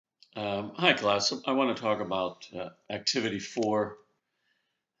Hi, class. I want to talk about Activity 4,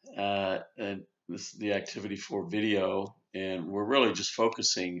 and this is the Activity 4 video, and we're really just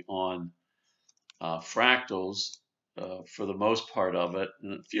focusing on fractals for the most part of it,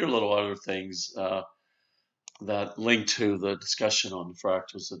 and a few little other things that link to the discussion on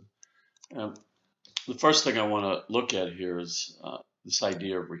fractals. And the first thing I want to look at here is this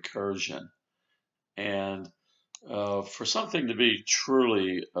idea of recursion. And for something to be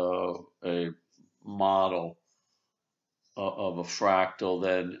truly a model of a fractal,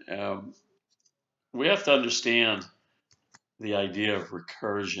 then we have to understand the idea of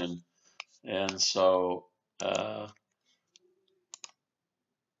recursion. And so, uh,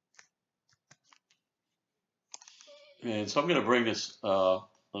 I'm going to bring this. Let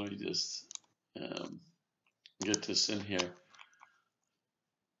me just um, get this in here.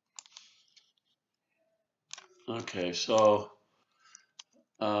 Okay, so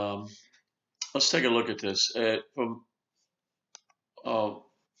um, let's take a look at this. From uh,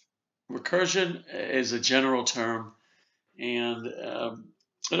 Recursion is a general term, and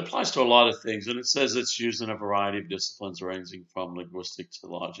it applies to a lot of things. And it says it's used in a variety of disciplines, ranging from linguistics to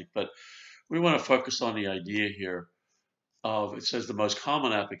logic. But we want to focus on the idea here of, it says the most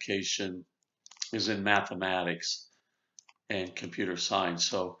common application is in mathematics and computer science.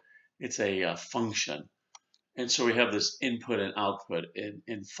 So it's a function. And so we have this input and output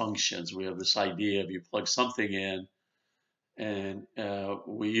in functions. We have this idea of you plug something in, and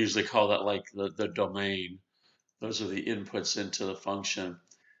we usually call that like the domain. Those are the inputs into the function.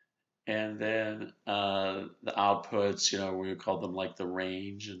 And then the outputs, we would call them like the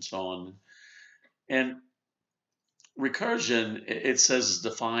range and so on. And recursion, it says, is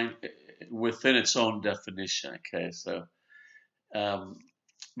defined within its own definition. Okay, so um,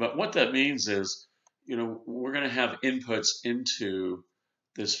 but what that means is, we're going to have inputs into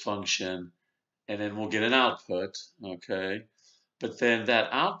this function, and then we'll get an output. Okay, but then that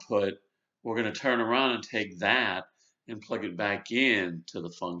output, we're going to turn around and take that and plug it back in to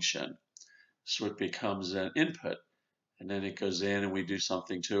the function, so it becomes an input, and then it goes in and we do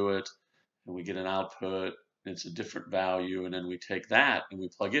something to it, and we get an output, and it's a different value, and then we take that and we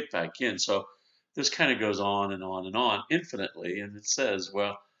plug it back in. So this kind of goes on and on and on infinitely. And it says,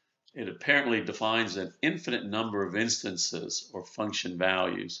 well, it apparently defines an infinite number of instances or function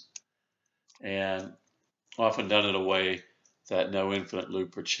values, and often done in a way that no infinite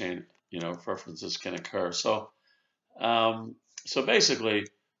loop or chain, of references can occur. Um, so basically,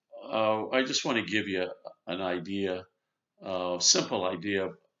 I just want to give you an idea, simple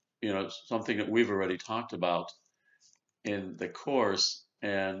idea, something that we've already talked about in the course.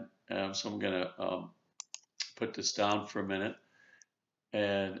 And so I'm going to put this down for a minute,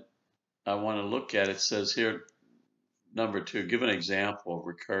 and I want to look at it. It says here, number 2, give an example of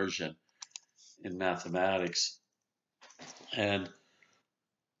recursion in mathematics. And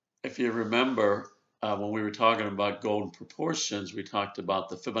if you remember, when we were talking about golden proportions, we talked about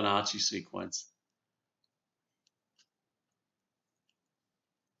the Fibonacci sequence.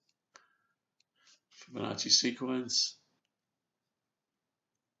 Fibonacci sequence.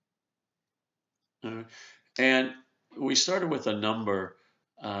 And we started with a number.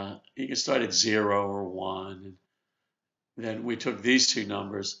 You can start at 0 or 1. And then we took these two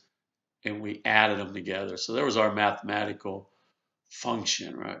numbers and we added them together. So there was our mathematical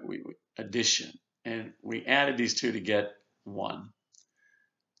function, right? We addition. And we added these two to get 1.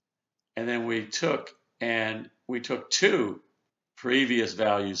 And then we took two previous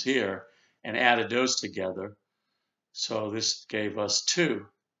values here and added those together. So this gave us 2.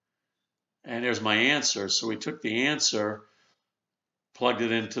 And there's my answer. So we took the answer, plugged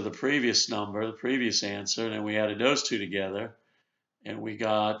it into the previous number, the previous answer, and then we added those two together, and we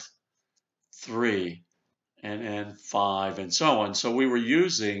got 3 and 5 and so on. So we were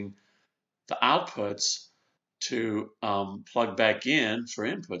using the outputs to plug back in for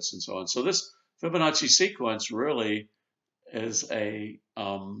inputs and so on. So this Fibonacci sequence really is a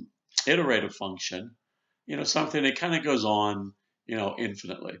iterative function, something that kind of goes on,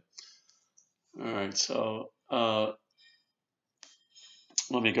 infinitely. All right, so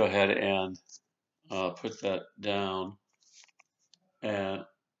let me go ahead and put that down, and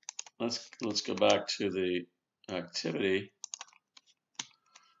let's go back to the activity,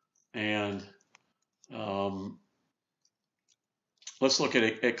 and let's look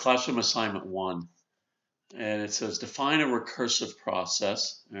at classroom assignment 1. And it says define a recursive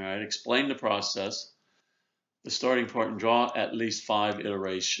process. All right, explain the process, the starting point, and draw at least 5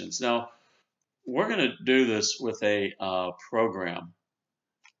 iterations. Now, we're going to do this with a program.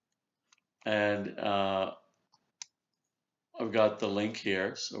 And I've got the link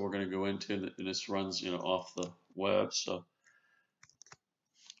here, so we're going to go into, and this runs, off the web. So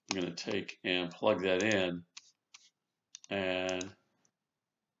I'm going to take and plug that in, and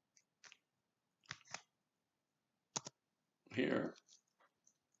here,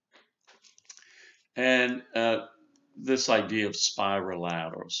 and this idea of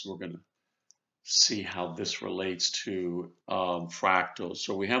spirolaterals. So we're going to see how this relates to fractals.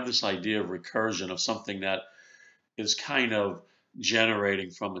 So we have this idea of recursion of something that is kind of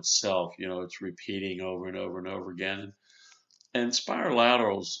generating from itself. It's repeating over and over and over again. And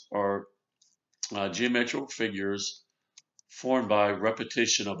spirolaterals are geometrical figures formed by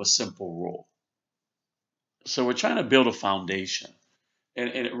repetition of a simple rule. So we're trying to build a foundation, and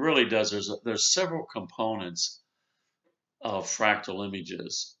it really does. There's several components of fractal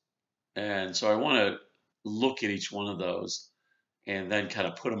images, and so I want to look at each one of those and then kind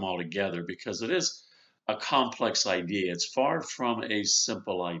of put them all together, because it is a complex idea. It's far from a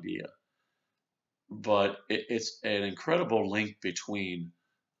simple idea, but it's an incredible link between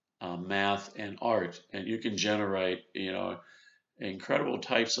math and art, and you can generate, incredible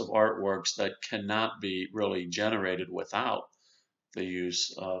types of artworks that cannot be really generated without the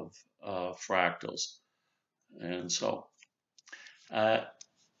use of fractals. And uh,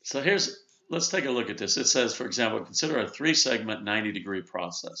 so let's take a look at this. It says, for example, consider a 3-segment 90-degree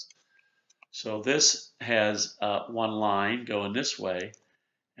process. So this has one line going this way,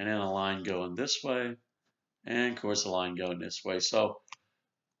 and then a line going this way, and of course a line going this way. So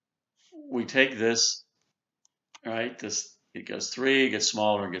we take this, right? It goes 3, it gets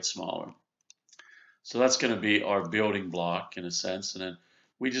smaller, and gets smaller. So that's going to be our building block in a sense. And then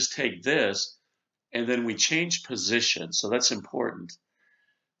we just take this and then we change position. So that's important.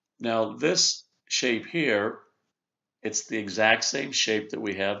 Now this shape here, it's the exact same shape that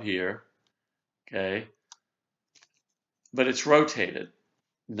we have here. Okay. But it's rotated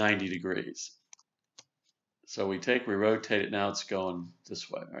 90 degrees. So we rotate it. Now it's going this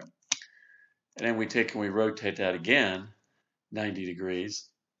way. Right? And then we take and we rotate that again 90 degrees.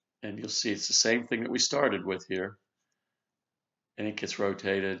 And you'll see it's the same thing that we started with here. And it gets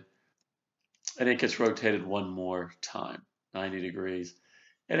rotated. And it gets rotated one more time, 90 degrees.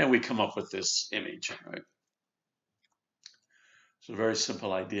 And then we come up with this image, right? So a very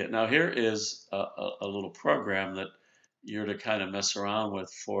simple idea. Now here is a little program that you're to kind of mess around with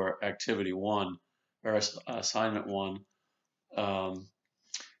for activity 1 or assignment 1.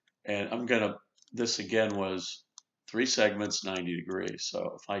 And this again was 3 segments, 90 degrees.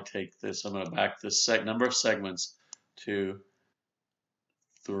 So if I take this, I'm going to back this number of segments to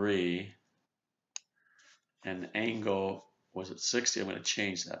 3, and angle was at 60. I'm going to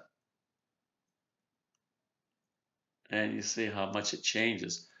change that. And you see how much it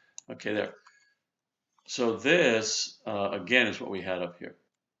changes. Okay, there. So this, again, is what we had up here.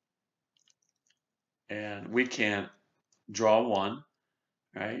 And we can draw one,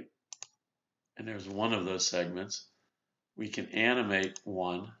 right? And there's one of those segments. We can animate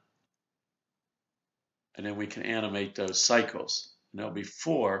one. And then we can animate those cycles. And there'll be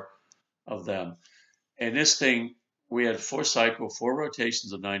 4 of them. And this thing, we had 4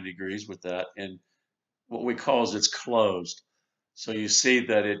 rotations of 90 degrees with that. And what we call it's closed. So you see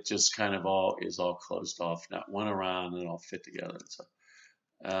that it just kind of is all closed off, not one around, and it all fit together.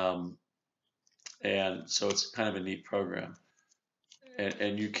 And so it's kind of a neat program.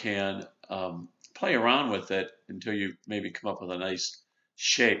 And you can play around with it until you maybe come up with a nice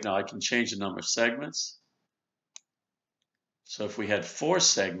shape. Now I can change the number of segments. So if we had 4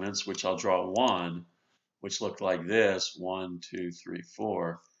 segments, which I'll draw 1, which looked like this, 1, 2, 3,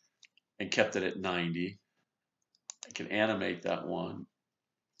 4, and kept it at 90, I can animate that one,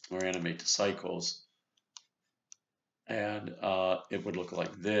 or animate the cycles, and it would look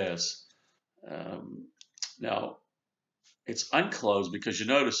like this. Now, it's unclosed because you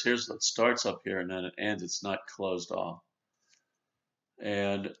notice it starts up here and then it ends. It's not closed off.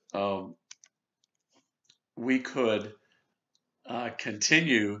 And we could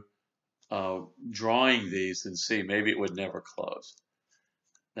continue drawing these and see maybe it would never close.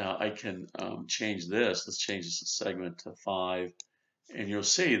 Now I can change this. Let's change this segment to 5, and you'll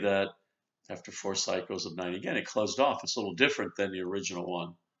see that after 4 cycles of 90, again, it closed off. It's a little different than the original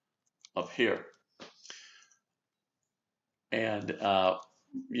one up here. And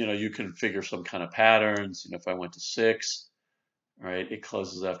you can figure some kind of patterns. If I went to 6, right, it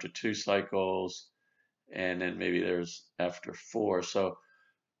closes after 2 cycles, and then maybe there's after 4. So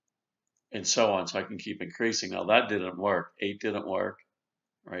and so on. So I can keep increasing. Now that didn't work. 8 didn't work.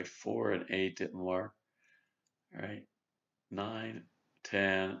 Right, 4 and 8 didn't work. Right, 9,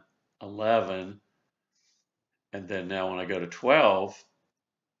 10, 11, And then now when I go to 12,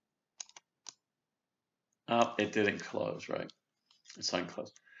 it didn't close, right? It's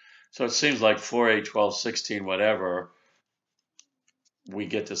unclosed. So it seems like 4, 8, 12, 16, whatever, we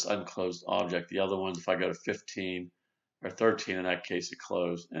get this unclosed object. The other ones, if I go to 15 or 13, in that case, it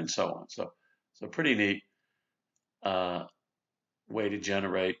closed, and so on. So pretty neat way to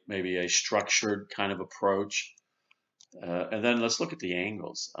generate maybe a structured kind of approach. And then let's look at the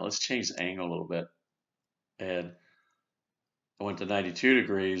angles. Let's change the angle a little bit. And I went to 92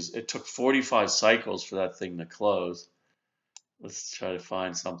 degrees. It took 45 cycles for that thing to close. Let's try to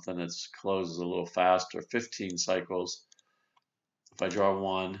find something that closes a little faster. 15 cycles. If I draw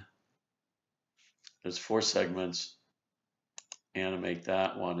one, there's 4 segments. Animate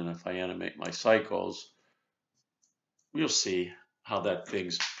that one, and if I animate my cycles, we'll see how that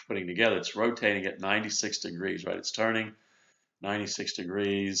thing's putting together. It's rotating at 96 degrees, right? It's turning 96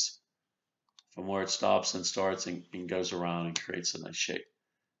 degrees from where it stops and starts and goes around and creates a nice shape.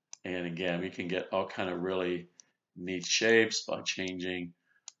 And again, we can get all kind of really neat shapes by changing.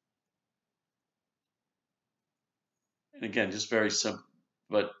 And again, just very simple.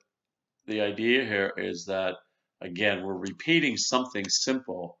 But the idea here is that, again, we're repeating something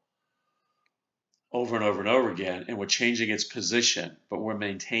simple over and over and over again, and we're changing its position, but we're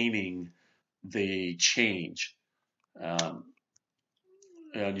maintaining the change.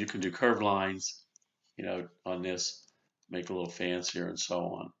 And you can do curved lines, on this, make it a little fancier and so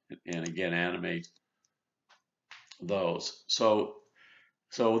on. And again, animate those. So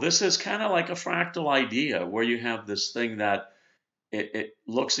this is kind of like a fractal idea where you have this thing that it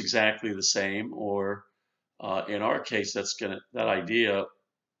looks exactly the same, or in our case, that idea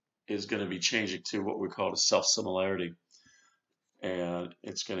is going to be changing to what we call a self-similarity, and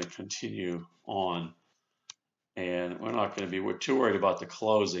it's going to continue on. And we're too worried about the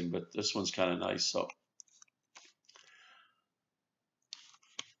closing, but this one's kind of nice. So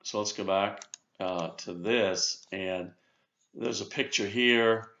let's go back to this, and there's a picture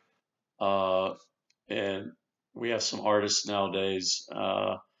here, and we have some artists nowadays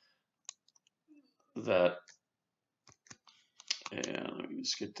that, and let me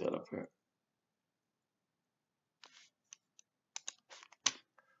just get that up here.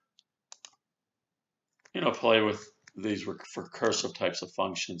 Play with these recursive types of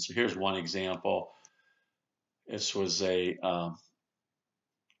functions. So here's one example. This was a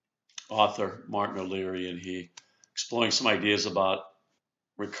author, Martin O'Leary, and he exploring some ideas about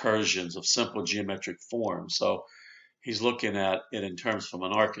recursions of simple geometric forms. So he's looking at it in terms from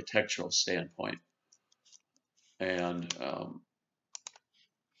an architectural standpoint. And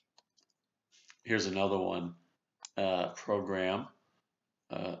here's another one, program.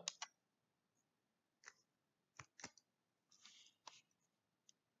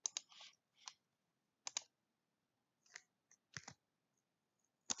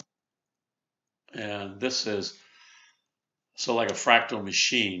 And this is like a fractal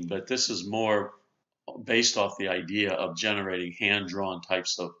machine, but this is more based off the idea of generating hand-drawn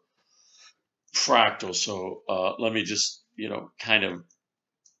types of fractals. So let me just, kind of,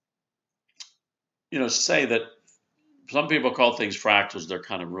 say that some people call things fractals. They're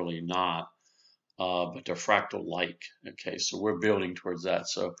kind of really not, but they're fractal-like. Okay, so we're building towards that.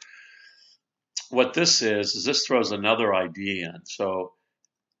 So what this is this throws another idea in. So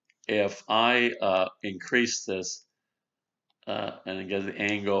if I increase this, and again, the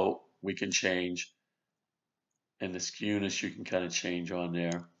angle we can change, and the skewness you can kind of change on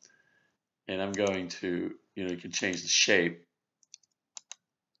there. And I'm going to, you can change the shape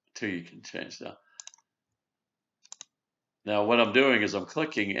too. You can change that. Now what I'm doing is I'm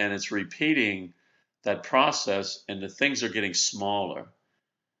clicking and it's repeating that process, and the things are getting smaller.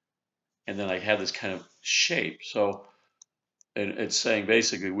 And then I have this kind of shape. So it's saying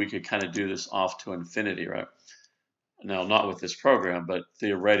basically we could kind of do this off to infinity, right? Now, not with this program, but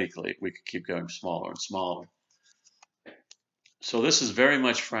theoretically, we could keep going smaller and smaller. So this is very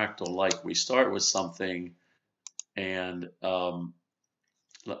much fractal-like. We start with something, and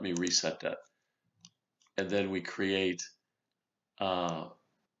let me reset that. And then we create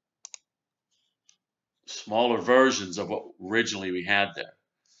smaller versions of what originally we had there.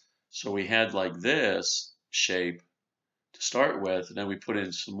 So we had like this shape to start with, and then we put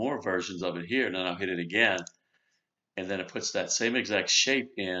in some more versions of it here, and then I'll hit it again, and then it puts that same exact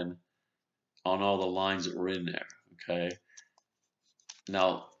shape in on all the lines that were in there, okay?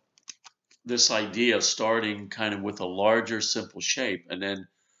 Now, this idea of starting kind of with a larger, simple shape and then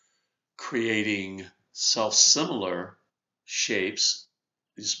creating self-similar shapes.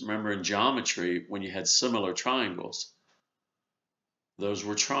 Just remember in geometry, when you had similar triangles, those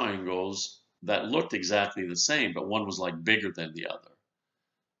were triangles that looked exactly the same, but one was like bigger than the other.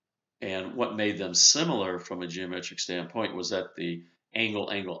 And what made them similar from a geometric standpoint was that the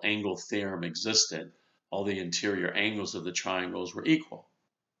angle theorem existed. All the interior angles of the triangles were equal,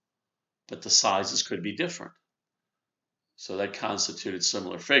 but the sizes could be different. So that constituted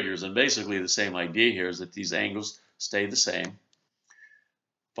similar figures. And basically the same idea here is that these angles stay the same,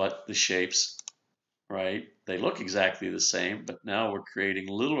 but the shapes, right, they look exactly the same, but now we're creating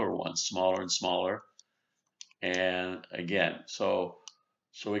littler ones, smaller and smaller. And again, so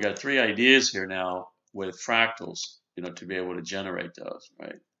we got three ideas here now with fractals, to be able to generate those,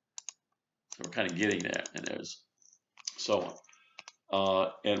 right? So we're kind of getting there, and there's so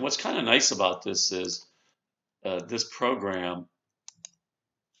on. And what's kind of nice about this is this program,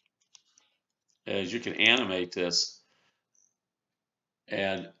 as you can animate this,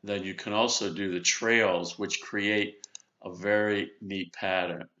 and then you can also do the trails, which create a very neat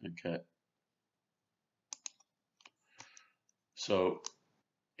pattern. Okay. So,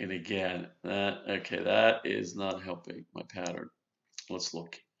 and again, that is not helping my pattern. Let's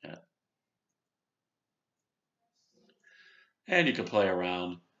look at, and you can play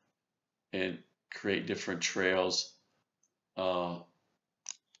around and create different trails.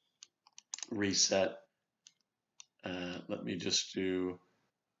 Reset. Let me just do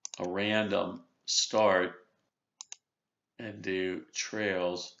a random start and do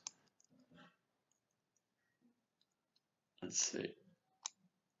trails. Let's see.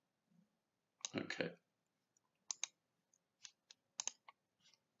 Okay.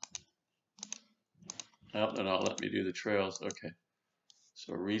 Oh, they're not letting me do the trails. Okay.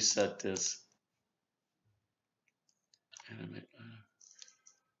 So reset this. Animate.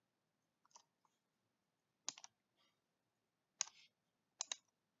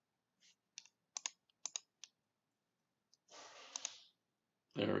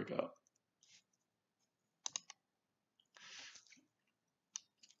 There we go.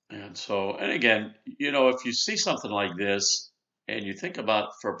 And so, and again, if you see something like this and you think about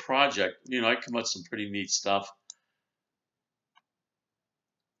for a project, I come up with some pretty neat stuff.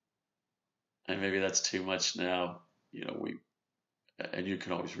 And maybe that's too much now. And you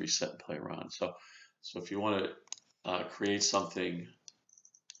can always reset and play around. So if you want to create something,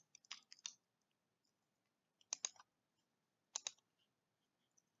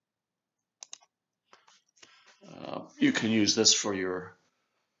 you can use this for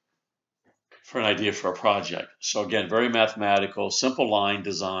an idea for a project. So again, very mathematical, simple line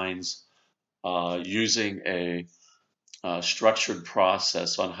designs using a structured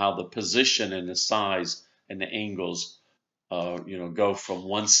process on how the position and the size and the angles, go from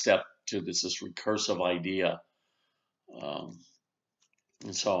one step to this recursive idea,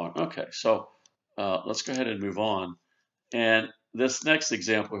 and so on. Okay, so let's go ahead and move on. And this next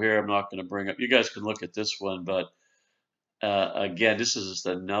example here, I'm not going to bring up. You guys can look at this one, but again, this is just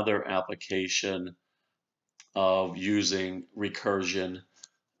another application of using recursion,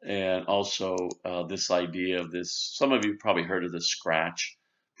 and also this idea of this. Some of you probably heard of the Scratch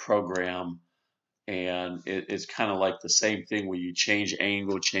program, and it's kind of like the same thing where you change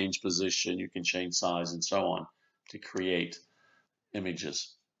angle, change position, you can change size, and so on to create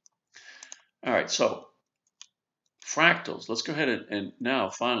images. All right, so fractals. Let's go ahead and now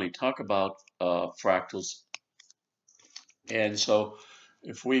finally talk about fractals. And so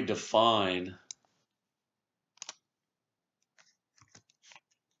if we define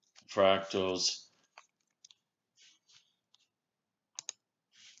fractals,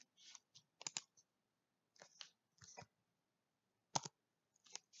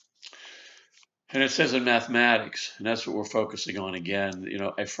 and it says in mathematics, and that's what we're focusing on again,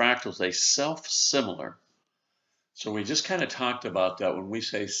 a fractal is a self-similar. So we just kind of talked about that when we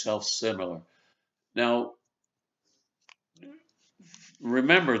say self-similar. Now,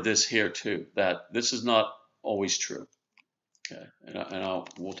 remember this here too, that this is not always true. Okay, and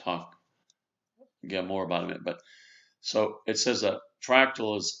we'll talk again more about it in a minute. But so it says a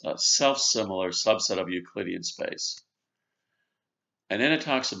fractal is a self-similar subset of Euclidean space. And then it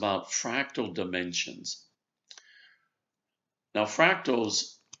talks about fractal dimensions. Now,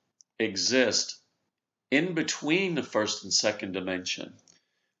 fractals exist in between the first and second dimension.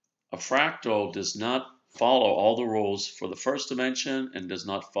 A fractal does not follow all the rules for the first dimension and does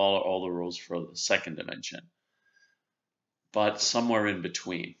not follow all the rules for the second dimension, but somewhere in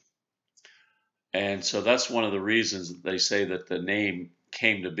between. And so that's one of the reasons that they say that the name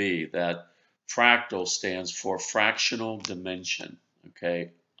came to be, that fractal stands for fractional dimension,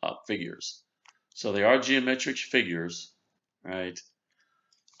 okay, figures. So they are geometric figures, right?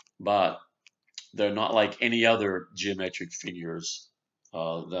 But they're not like any other geometric figures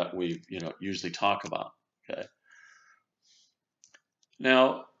that we usually talk about. Okay.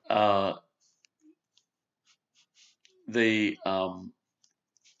 Now let me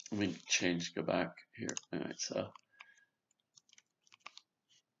go back here. All right,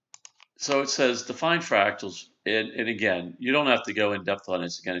 so it says define fractals, and again, you don't have to go in depth on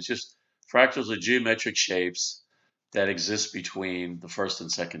this. Again, it's just fractals are geometric shapes that exist between the first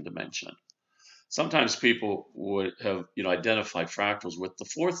and second dimension. Sometimes people would have identified fractals with the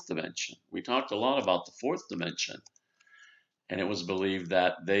fourth dimension. We talked a lot about the fourth dimension, and it was believed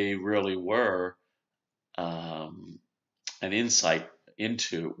that they really were an insight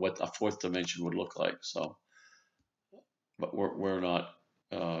into what a fourth dimension would look like. So, but we're not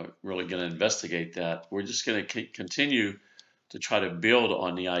really going to investigate that. We're just going to continue to try to build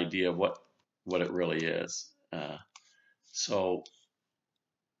on the idea of what it really is. So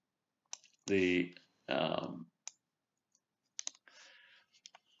the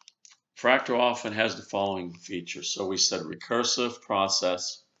fractal often has the following features. So we said recursive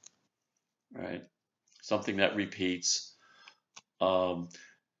process, right? Something that repeats.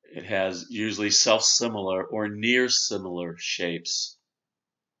 It has usually self-similar or near similar shapes.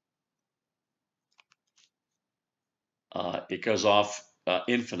 It goes off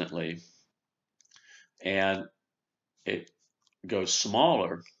infinitely, and it goes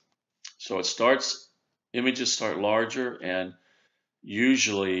smaller. So images start larger and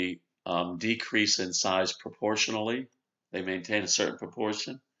usually decrease in size proportionally. They maintain a certain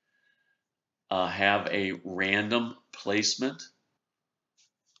proportion, have a random placement,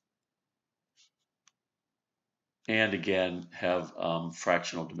 and again have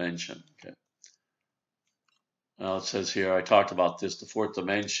fractional dimension. Okay. Now it says here, I talked about this, the fourth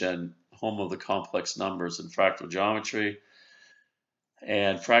dimension, home of the complex numbers in fractal geometry.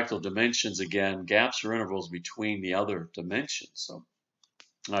 And fractal dimensions, again, gaps or intervals between the other dimensions. So,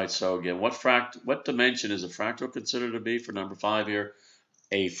 all right, so again, what dimension is a fractal considered to be for number 5 here?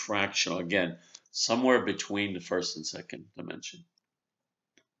 A fractional, again, somewhere between the first and second dimension.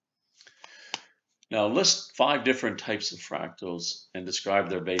 Now list 5 different types of fractals and describe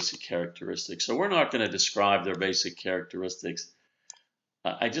their basic characteristics. So we're not going to describe their basic characteristics.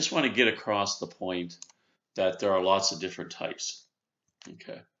 I just want to get across the point that there are lots of different types.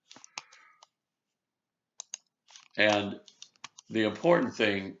 Okay. And the important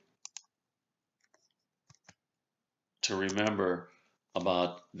thing to remember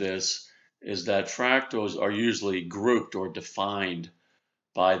about this is that fractals are usually grouped or defined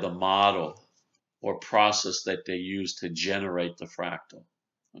by the model or process that they use to generate the fractal.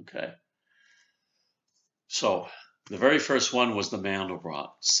 Okay. So the very first one was the Mandelbrot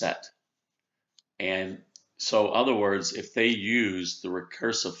set. And so, in other words, if they use the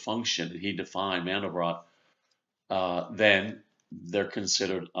recursive function that he defined, Mandelbrot, then they're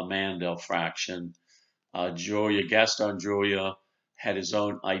considered a Mandel fraction. Gaston Julia had his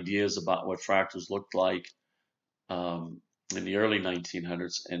own ideas about what fractals looked like in the early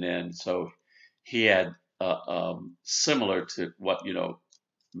 1900s, and then so he had similar to what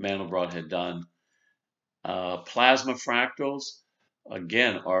Mandelbrot had done. Plasma fractals,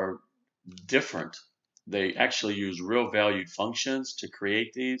 again, are different. They actually use real valued functions to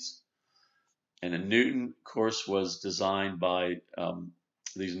create these. And a Newton, of course, was designed by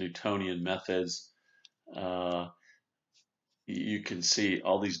these Newtonian methods. You can see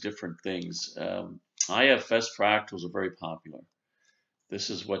all these different things. IFS fractals are very popular.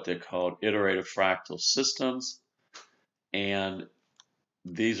 This is what they're called iterative fractal systems. And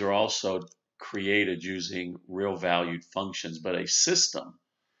these are also created using real valued functions, but a system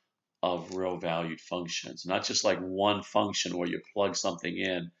of real valued functions, not just like one function where you plug something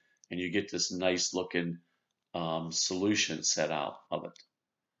in and you get this nice looking solution set out of it.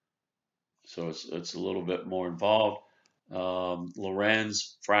 So it's a little bit more involved.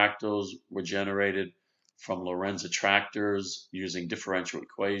 Lorentz fractals were generated from Lorentz attractors using differential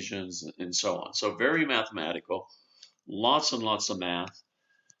equations and so on. So very mathematical, lots and lots of math.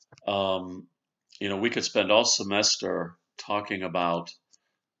 We could spend all semester talking about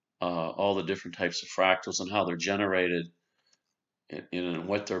all the different types of fractals and how they're generated and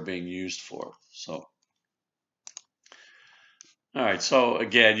what they're being used for. So, all right. So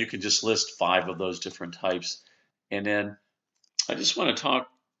again, you can just list 5 of those different types. And then I just want to talk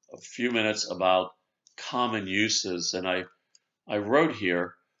a few minutes about common uses. And I wrote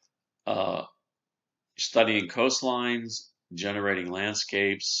here, studying coastlines, generating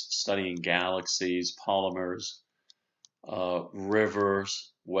landscapes, studying galaxies, polymers,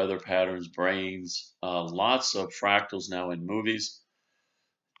 rivers, weather patterns, brains, lots of fractals now in movies.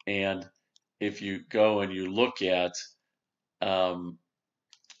 And if you go and you look at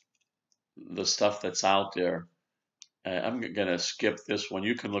the stuff that's out there. I'm going to skip this one.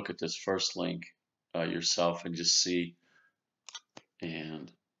 You can look at this first link yourself and just see.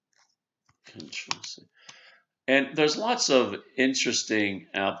 And Control C. And there's lots of interesting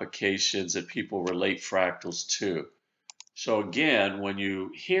applications that people relate fractals to. So again, when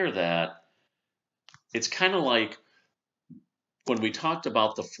you hear that, it's kind of like when we talked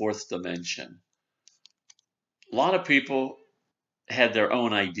about the fourth dimension. A lot of people had their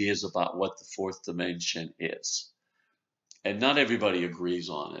own ideas about what the fourth dimension is. And not everybody agrees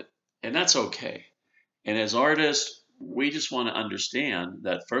on it. And that's okay. And as artists, we just want to understand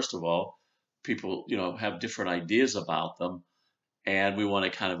that, first of all, people, have different ideas about them. And we want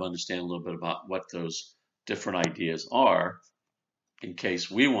to kind of understand a little bit about what those different ideas are in case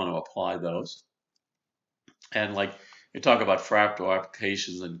we want to apply those. And like you talk about fractal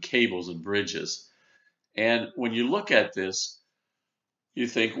applications and cables and bridges. And when you look at this, you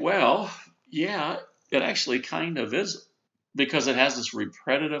think, well, yeah, it actually kind of is, because it has this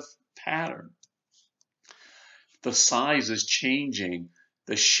repetitive pattern. The size is changing.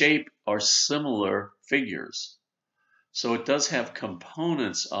 The shape are similar figures. So it does have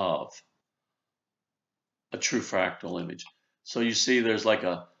components of a true fractal image. So you see there's like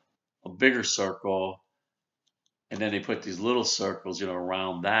a bigger circle, and then they put these little circles,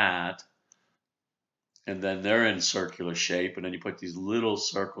 around that. And then they're in circular shape, and then you put these little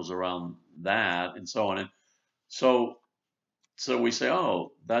circles around that, and so on. And so we say,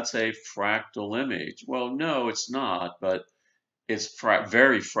 oh, that's a fractal image. Well, no, it's not, but it's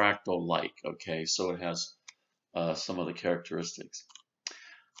very fractal-like, okay? So it has some of the characteristics.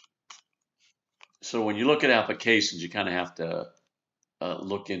 So when you look at applications, you kind of have to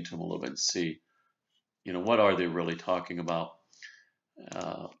look into them a little bit and see, what are they really talking about?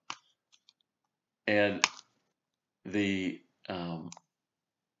 And the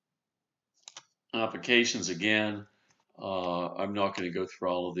applications, again, I'm not going to go through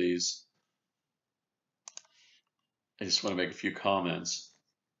all of these. I just want to make a few comments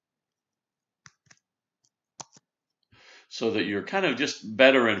so that you're kind of just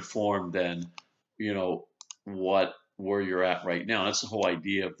better informed than, where you're at right now. That's the whole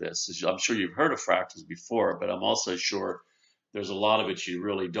idea of this. I'm sure you've heard of fractals before, but I'm also sure there's a lot of it you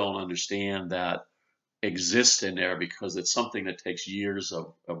really don't understand that exists in there, because it's something that takes years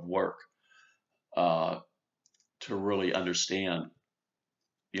of work to really understand,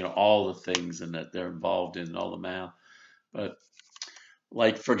 all the things and that they're involved in, all the math. But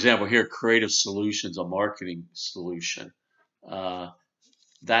like, for example, here, Creative Solutions, a marketing solution.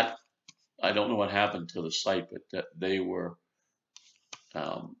 That, I don't know what happened to the site, but that they were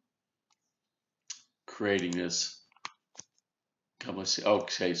creating this. Come, let's see.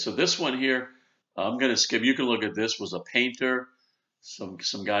 Okay, so this one here, I'm going to skip. You can look at this. Was a painter. Some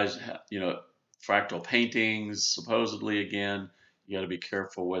guys, fractal paintings. Supposedly, again, you got to be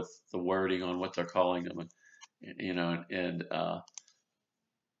careful with the wording on what they're calling them, and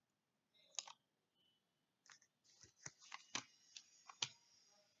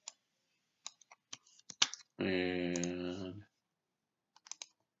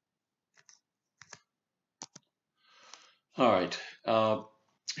all right.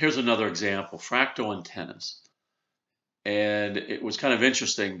 Here's another example: fractal antennas. And it was kind of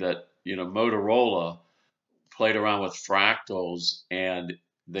interesting that, Motorola played around with fractals, and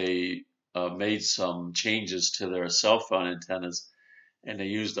they made some changes to their cell phone antennas, and they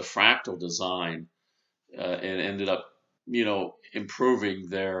used the fractal design and ended up, improving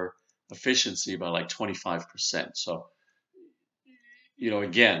their efficiency by like 25%. So,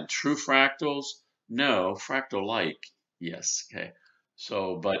 again, true fractals, no. Fractal-like, yes. Okay.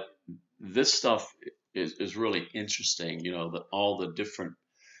 So, but this stuff is really interesting, all the different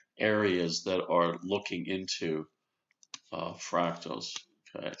areas that are looking into fractals.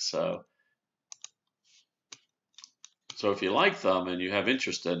 Okay, so if you like them and you have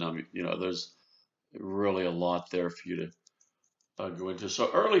interest in them, there's really a lot there for you to go into.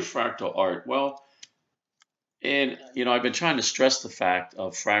 So early fractal art, well, and I've been trying to stress the fact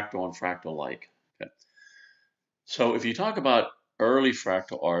of fractal and fractal-like. Okay. So if you talk about early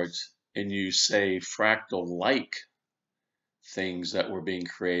fractal art and you say fractal-like things that were being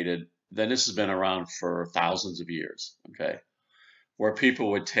created, then this has been around for thousands of years, okay? Where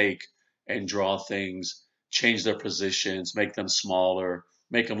people would take and draw things, change their positions, make them smaller,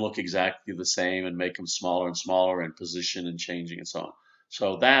 make them look exactly the same, and make them smaller and smaller, and position and changing and so on.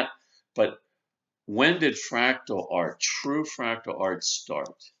 So that, but when did fractal art, true fractal art,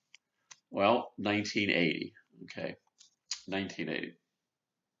 start? Well, 1980, okay, 1980.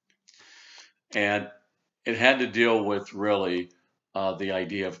 And it had to deal with really the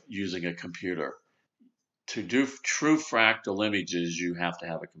idea of using a computer. To do true fractal images, you have to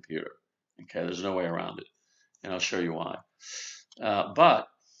have a computer. Okay, there's no way around it, and I'll show you why. But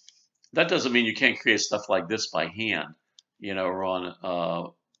that doesn't mean you can't create stuff like this by hand, or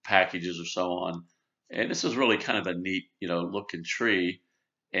on packages or so on. And this is really kind of a neat, looking tree,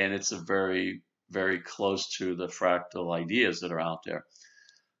 and it's a very, very close to the fractal ideas that are out there.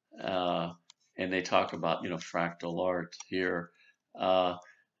 And they talk about, fractal art here.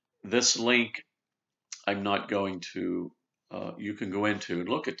 This link, I'm not going to, you can go into and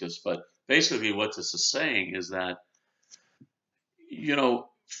look at this, but basically what this is saying is that,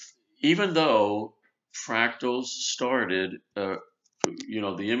 even though fractals started, the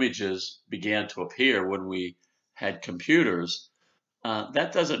images began to appear when we had computers,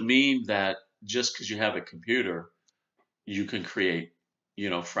 that doesn't mean that just because you have a computer, you can create,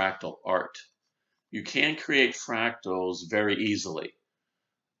 fractal art. You can create fractals very easily.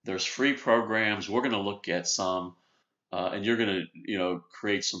 There's free programs. We're going to look at some, and you're going to,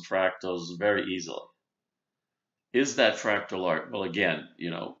 create some fractals very easily. Is that fractal art? Well, again,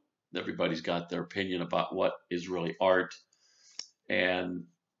 everybody's got their opinion about what is really art. And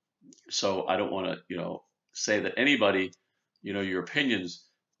so I don't want to, say that anybody, your opinions,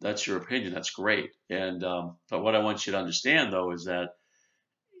 that's your opinion. That's great. And, but what I want you to understand though, is that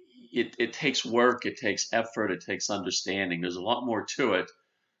it takes work, it takes effort, it takes understanding. There's a lot more to it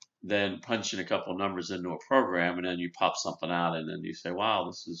than punching a couple numbers into a program and then you pop something out and then you say, wow,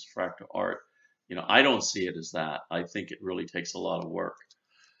 this is fractal art. I don't see it as that. I think it really takes a lot of work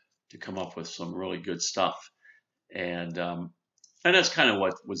to come up with some really good stuff. And that's kind of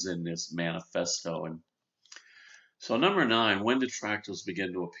what was in this manifesto. And so number 9, when did fractals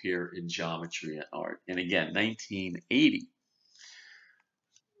begin to appear in geometry and art? And again, 1980.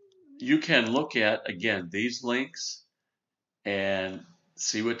 You can look at, again, these links and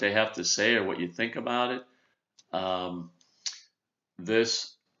see what they have to say or what you think about it.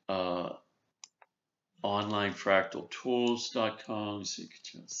 This onlinefractaltools.com, so you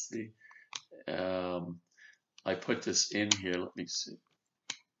can just see. I put this in here. Let me see.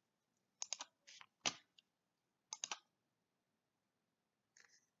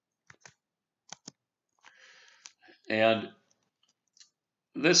 And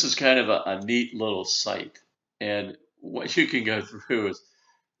this is kind of a neat little site. And what you can go through is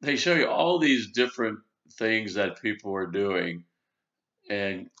they show you all these different things that people are doing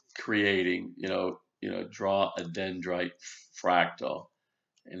and creating, draw a dendrite fractal.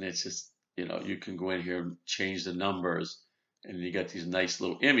 And it's just, you can go in here and change the numbers and you get these nice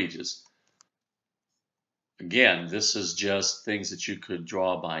little images. Again, this is just things that you could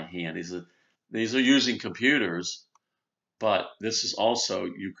draw by hand. These are using computers, but this is also,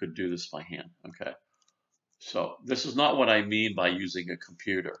 you could do this by hand, okay? So this is not what I mean by using a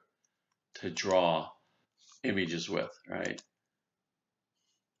computer to draw images with, right?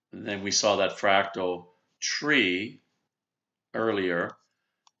 And then we saw that fractal tree earlier,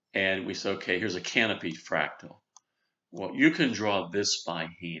 and we said, okay, here's a canopy fractal. Well, you can draw this by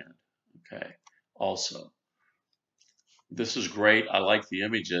hand, okay? Also, this is great. I like the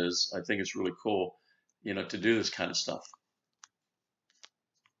images. I think it's really cool, to do this kind of stuff.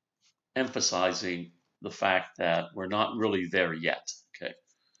 Emphasizing the fact that we're not really there yet, okay?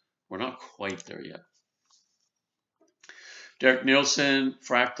 We're not quite there yet. Derek Nielsen,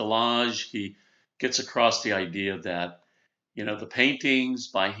 fractalage, he gets across the idea that, the paintings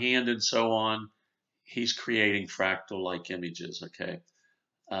by hand and so on, he's creating fractal-like images, okay?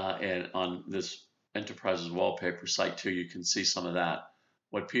 And on this Enterprises wallpaper site too, you can see some of that.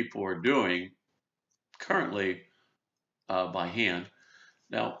 What people are doing currently by hand.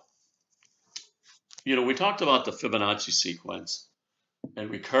 Now, we talked about the Fibonacci sequence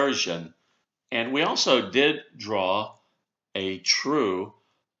and recursion, and we also did draw a true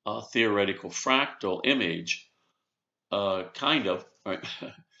theoretical fractal image, kind of, right?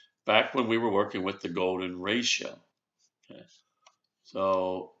 Back when we were working with the golden ratio. Okay.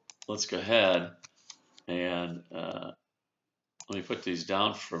 So let's go ahead and let me put these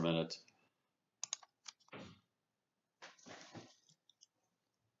down for a minute.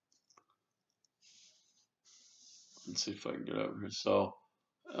 Let's see if I can get over here. So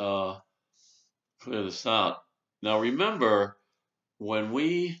clear this out. Now remember, when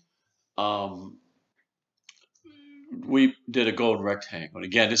we did a golden rectangle, and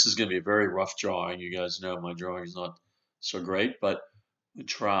again, this is going to be a very rough drawing. You guys know my drawing is not so great, but we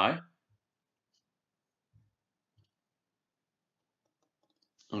try.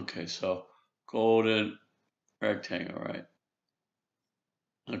 Okay, so golden rectangle, right?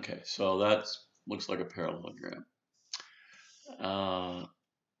 Okay, so that looks like a parallelogram. And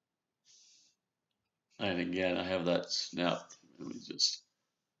again, I have that snapped. Let me just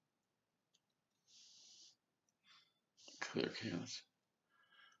clear canvas.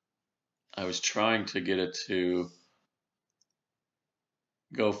 I was trying to get it to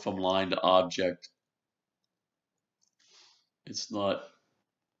go from line to object. It's not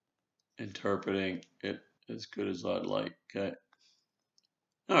interpreting it as good as I'd like. Okay.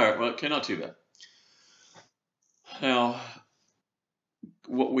 All right. Well, okay, not too bad. Now,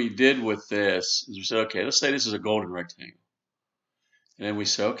 what we did with this is we said, okay, let's say this is a golden rectangle. And then we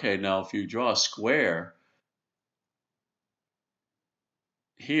say, okay, now if you draw a square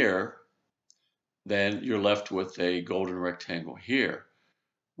here, then you're left with a golden rectangle here,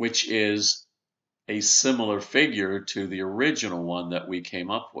 which is a similar figure to the original one that we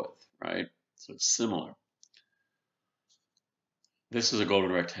came up with, right? So it's similar. This is a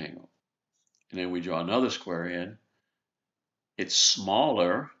golden rectangle. And then we draw another square in. It's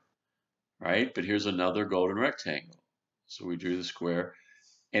smaller, right? But here's another golden rectangle. So we drew the square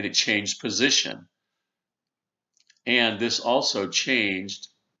and it changed position. And this also changed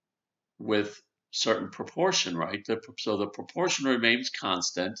with certain proportion, right? So the proportion remains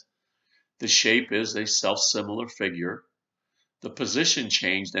constant. The shape is a self-similar figure. The position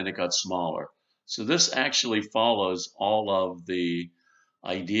changed and it got smaller. So this actually follows all of the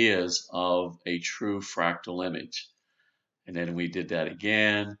ideas of a true fractal image. And then we did that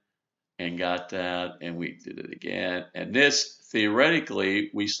again and got that, and we did it again. And this, theoretically,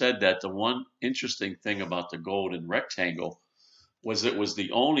 we said that the one interesting thing about the golden rectangle was it was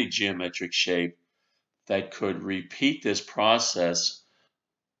the only geometric shape that could repeat this process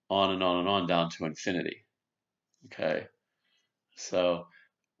on and on and on down to infinity. Okay, so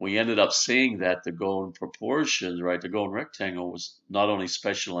we ended up seeing that the golden proportions, right, the golden rectangle was not only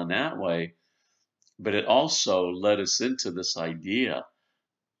special in that way, but it also led us into this idea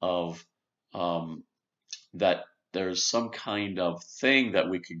of that there's some kind of thing that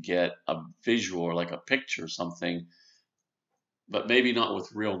we could get a visual or like a picture or something, but maybe not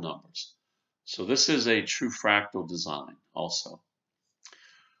with real numbers. So this is a true fractal design also.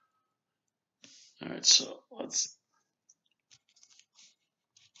 All right, so let's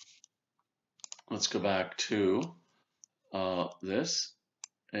go back to this,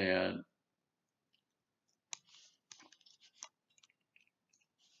 and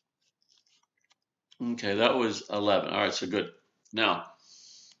okay, that was 11. All right, so good. Now,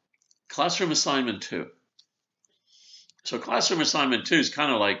 classroom assignment 2. So classroom assignment 2 is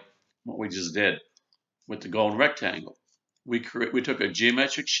kind of like what we just did with the golden rectangle. We took a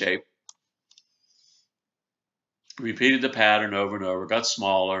geometric shape, repeated the pattern over and over, got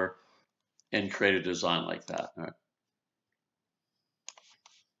smaller, and created a design like that. All right.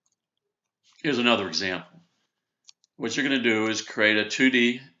 Here's another example. What you're going to do is create a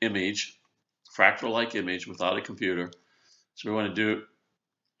 2D image, fractal-like image without a computer. So we want to do,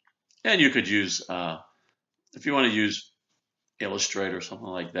 and you could use, if you want to use Illustrator or something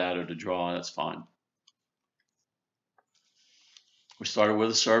like that, or to draw, that's fine. We started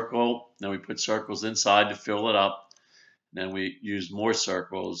with a circle, then we put circles inside to fill it up. Then we use more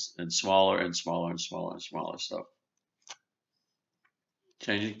circles and smaller and smaller and smaller and smaller. So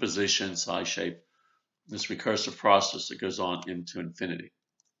changing position, size, shape, this recursive process that goes on into infinity.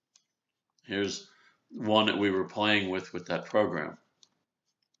 Here's one that we were playing with that program.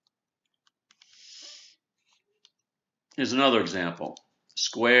 Here's another example.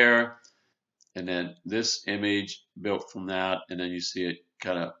 Square, and then this image built from that, and then you see it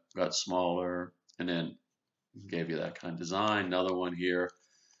kind of got smaller, and then gave you that kind of design. Another one here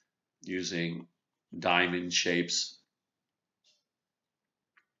using diamond shapes,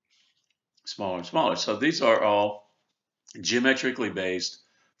 smaller and smaller. So these are all geometrically based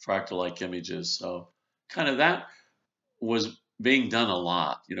fractal-like images. So kind of that was being done a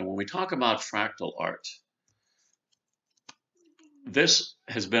lot. You know, when we talk about fractal art, this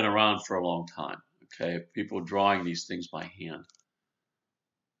has been around for a long time. Okay, people drawing these things by hand.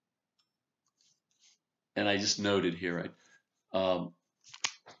 And I just noted here, right?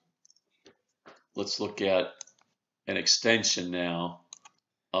 Let's look at an extension now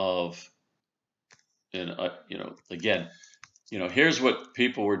of, and you know, again, you know, here's what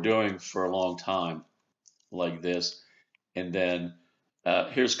people were doing for a long time, like this, and then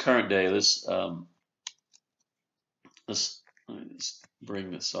here's current day. Let's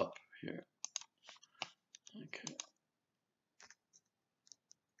bring this up here. Okay.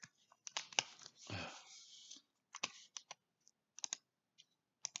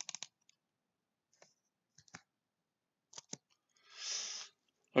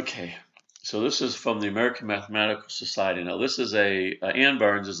 Okay, So this is from the American Mathematical Society. Now this is Ann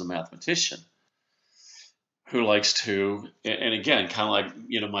Burns is a mathematician who likes to, and again, kind of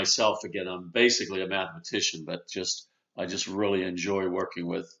like myself. Again, I'm basically a mathematician, but I just really enjoy working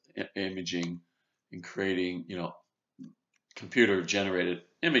with imaging and creating computer generated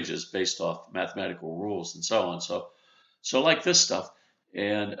images based off mathematical rules and so on. So like this stuff,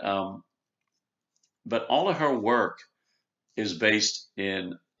 and but all of her work is based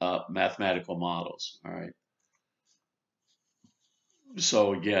in mathematical models. All right.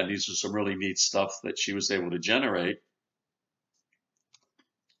 So again, these are some really neat stuff that she was able to generate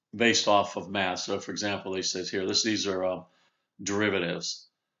based off of math. So for example, they says here, these are derivatives.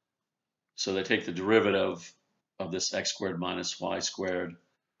 So they take the derivative of this x squared minus y squared,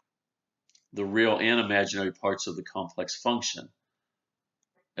 the real and imaginary parts of the complex function,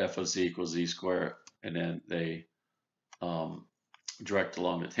 f of z equals z squared, and then they direct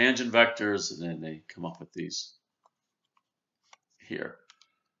along the tangent vectors, and then they come up with these here.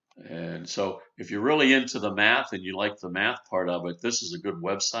 And so if you're really into the math and you like the math part of it, this is a good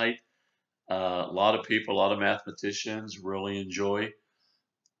website. A lot of people, a lot of mathematicians really enjoy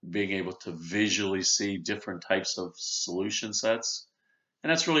being able to visually see different types of solution sets. And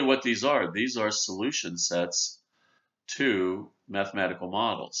that's really what these are. These are solution sets to mathematical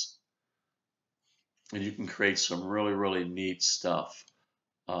models. And you can create some really, really neat stuff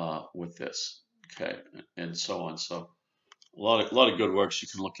with this. Okay, and so on. So a lot of good works. You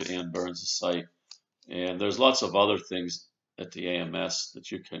can look at Ann Burns' site, and there's lots of other things at the AMS that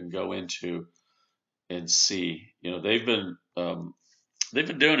you can go into and see. They've been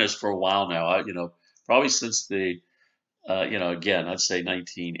doing this for a while now. Probably since the again, I'd say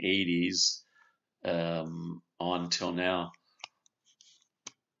 1980s on till now.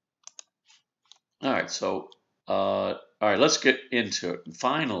 All right, so all right, let's get into it. And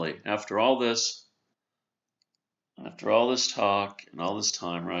finally, after all this talk and all this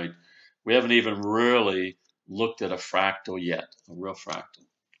time, right, we haven't even really looked at a fractal yet, a real fractal.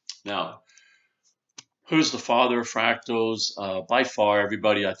 Now, who's the father of fractals? By far,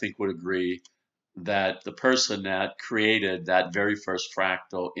 everybody I think would agree that the person that created that very first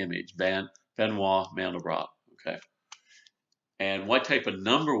fractal image, Benoit Mandelbrot. Okay. And what type of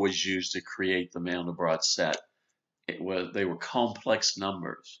number was used to create the Mandelbrot set? They were complex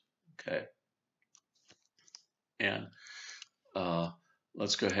numbers. Okay. And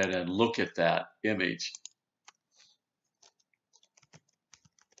let's go ahead and look at that image.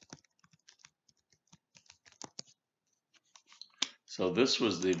 So this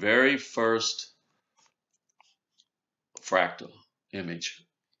was the very first fractal image.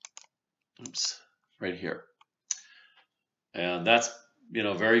 Oops, right here. And that's,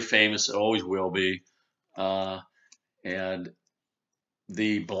 very famous. It always will be. And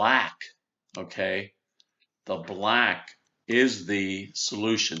the black, okay, the black is the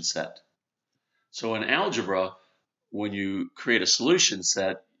solution set. So in algebra, when you create a solution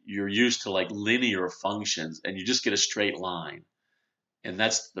set, you're used to like linear functions and you just get a straight line. And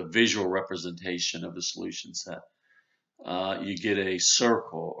that's the visual representation of the solution set. You get a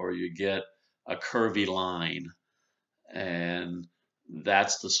circle or you get a curvy line. And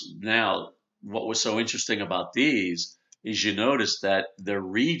now what was so interesting about these is you notice that they're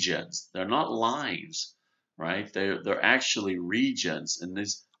regions. They're not lines, right? They're actually regions. And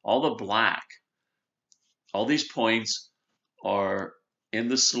all the black, all these points are in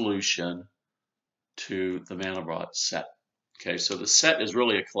the solution to the Mandelbrot set. Okay, so the set is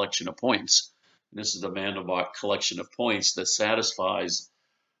really a collection of points. And this is the Mandelbrot collection of points that satisfies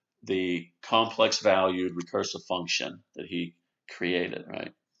the complex valued recursive function that he created,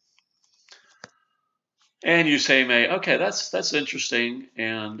 right? And you say, May, okay, that's interesting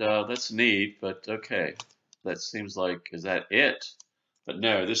and that's neat, but okay, that seems like, is that it? But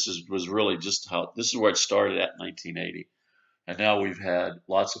no, was really just this is where it started at 1980. And now we've had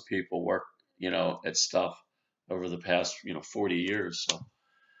lots of people work, at stuff over the past, 40 years.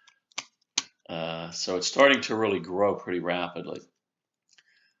 So it's starting to really grow pretty rapidly.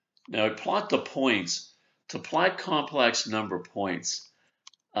 Now, plot the points. To plot complex number points,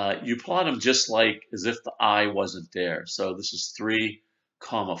 you plot them just like as if the I wasn't there. So this is 3,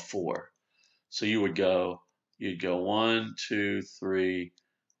 4. So you'd go 1, 2, 3,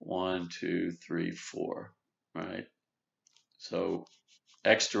 1, 2, 3, 4, right? So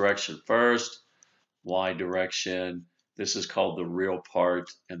X direction first, Y direction. This is called the real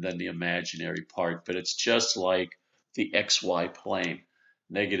part and then the imaginary part, but it's just like the XY plane.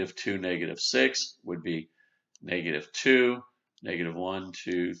 -2, -6 would be -2, -1,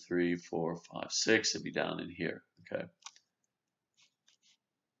 2, 3, 4, 5, 6. It'd be down in here, okay?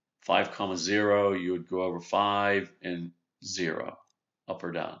 5, 0, you would go over 5 and 0, up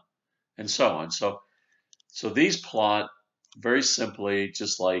or down, and so on. So these plot very simply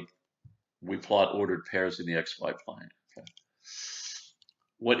just like we plot ordered pairs in the xy plane. Okay.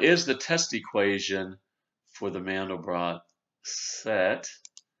 What is the test equation for the Mandelbrot set?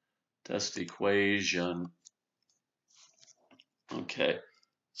 Test equation. Okay,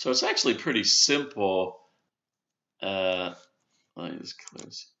 so it's actually pretty simple. Let me just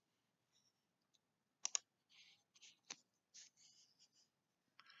close.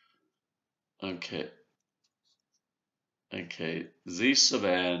 Okay. Okay, z sub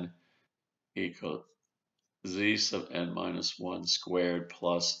n equals z sub n minus 1 squared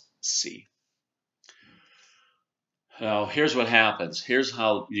plus c. Now, here's what happens. Here's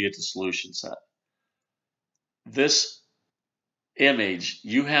how you get the solution set. This image,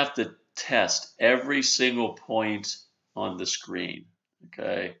 you have to test every single point on the screen,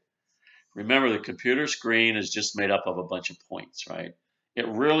 okay? Remember, the computer screen is just made up of a bunch of points, right? It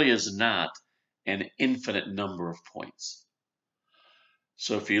really is not an infinite number of points.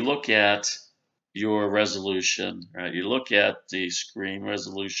 So if you look at your resolution, right, you look at the screen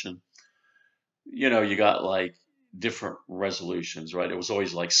resolution, you know, you got like different resolutions, right? It was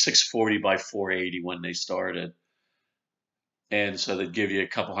always like 640 by 480 when they started. And so they'd give you a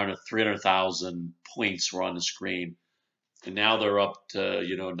couple 300,000 points were on the screen. And now they're up to,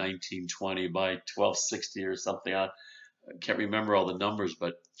 you know, 1920 by 1260 or something. I can't remember all the numbers,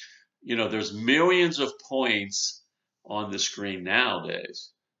 but, you know, there's millions of points on the screen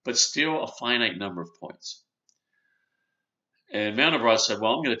nowadays, but still a finite number of points. And Mandelbrot said,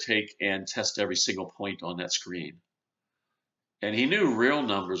 well, I'm going to take and test every single point on that screen. And he knew real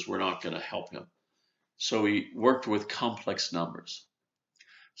numbers were not going to help him. So he worked with complex numbers.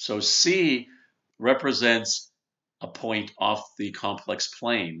 So C represents a point off the complex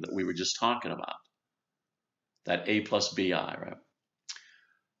plane that we were just talking about, that A plus BI, right?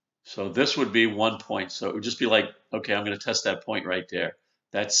 So this would be 1 point. So it would just be like, okay, I'm going to test that point right there.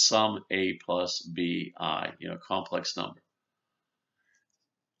 That's some A plus BI, you know, complex number.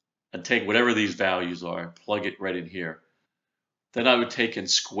 And take whatever these values are, plug it right in here. Then I would take and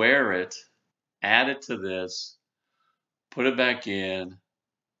square it, add it to this, put it back in.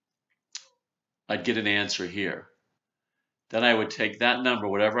 I'd get an answer here. Then I would take that number,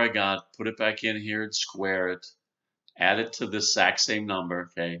 whatever I got, put it back in here and square it, add it to this exact same number,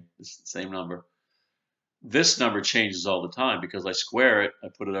 okay, this is the same number. This number changes all the time because I square it, I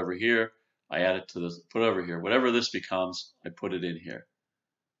put it over here, I add it to this, put it over here. Whatever this becomes, I put it in here.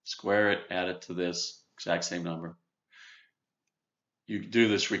 Square it, add it to this exact same number. You do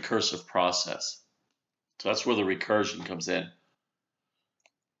this recursive process. So that's where the recursion comes in.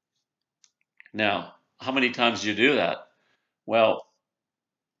 Now, how many times do you do that? Well,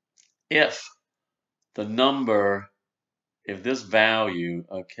 if the number, if this value,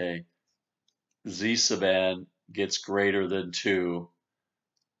 okay, z sub n gets greater than 2,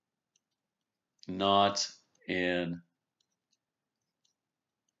 not in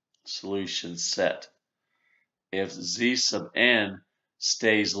solution set. If z sub n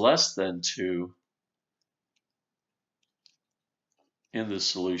stays less than 2 in the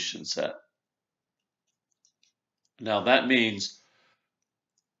solution set. Now that means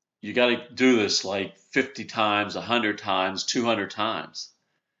you got to do this like 50 times, 100 times, 200 times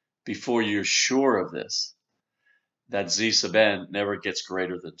before you're sure of this, that z sub n never gets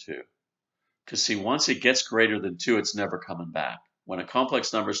greater than 2. Because see, once it gets greater than 2, it's never coming back. When a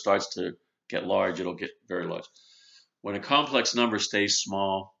complex number starts to get large, it'll get very large. When a complex number stays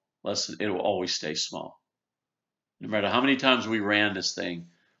small, it will always stay small. No matter how many times we ran this thing,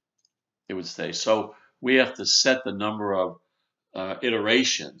 it would stay. So we have to set the number of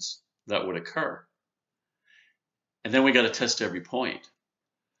iterations that would occur. And then we got to test every point.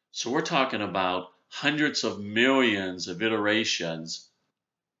 So we're talking about hundreds of millions of iterations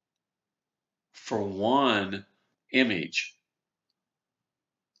for one image.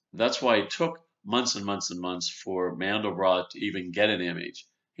 That's why it took months and months and months for Mandelbrot to even get an image.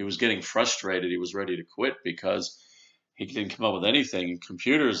 He was getting frustrated. He was ready to quit because he didn't come up with anything. And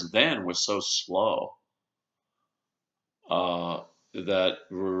computers then were so slow that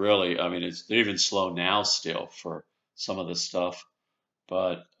were really, I mean, they're even slow now still for some of the stuff.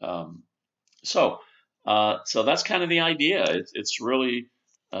 But so that's kind of the idea. It's really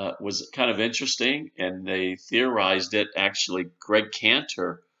was kind of interesting, and they theorized it. Actually, Greg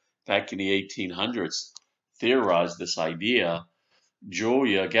Cantor, back in the 1800s, theorized this idea.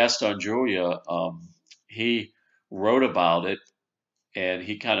 Gaston Julia, he wrote about it, and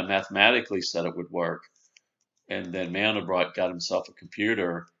he kind of mathematically said it would work. And then Mandelbrot got himself a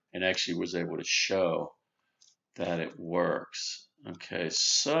computer and actually was able to show that it works. Okay,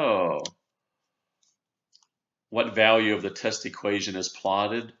 so what value of the test equation is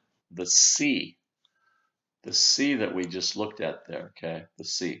plotted? The C. The C that we just looked at there, okay? The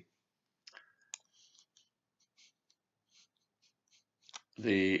C.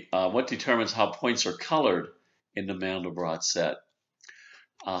 What determines how points are colored in the Mandelbrot set?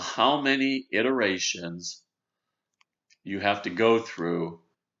 How many iterations you have to go through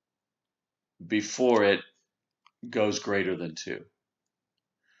before it goes greater than 2.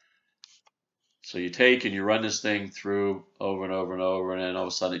 So you take and you run this thing through over and over and over, and then all of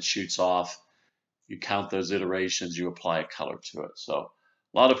a sudden it shoots off. You count those iterations, you apply a color to it. So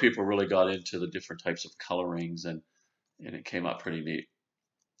a lot of people really got into the different types of colorings, and it came out pretty neat.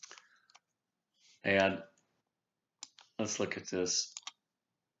 And let's look at this.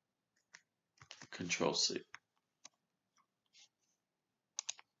 Control C.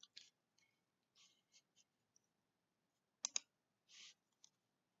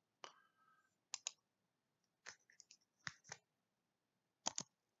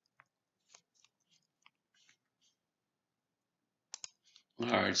 All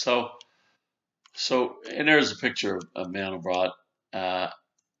right, so and there's a picture of Mandelbrot,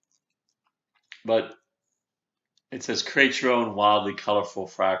 but it says create your own wildly colorful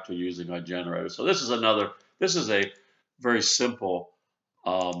fractal using our generator. So this is a very simple,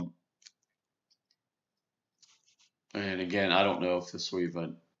 and again, I don't know if this will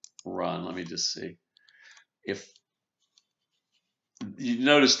even run. Let me just see. If you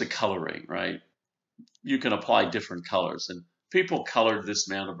notice the coloring, right? You can apply different colors, and people colored this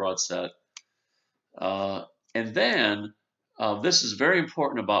Mandelbrot set. And then this is very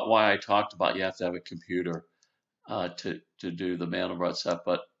important about why I talked about you have to have a computer to do the Mandelbrot set.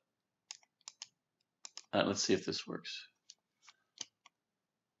 But let's see if this works.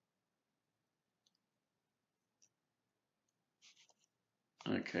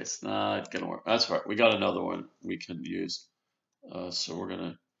 Okay, it's not gonna work. That's right. We got another one we can use. So we're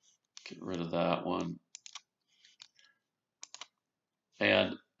gonna get rid of that one.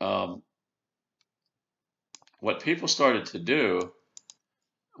 And what people started to do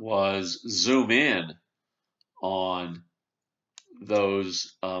was zoom in on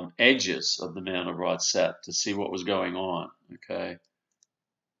those edges of the Mandelbrot set to see what was going on. Okay.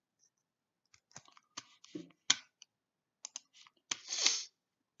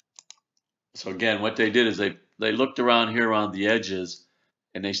 So again, what they did is they looked around here on the edges,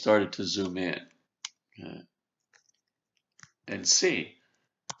 and they started to zoom in, okay, and see.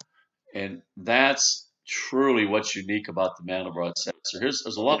 And that's truly what's unique about the Mandelbrot set. So there's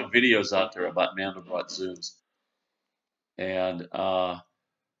a lot of videos out there about Mandelbrot zooms, and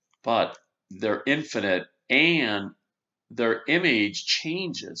but they're infinite, and their image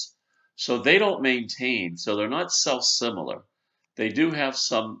changes. So they don't maintain. So they're not self-similar. They do have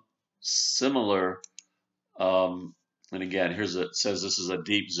some similar. And again, it says this is a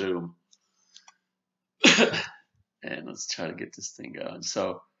deep zoom. And let's try to get this thing going.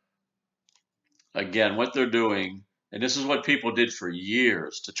 So again, what they're doing, and this is what people did for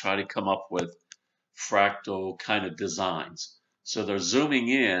years to try to come up with fractal kind of designs. So they're zooming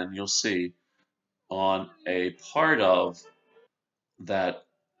in, you'll see, on a part of that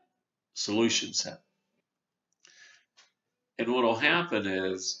solution set. And what will happen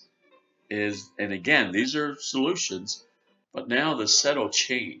is, and again, these are solutions, but now the set will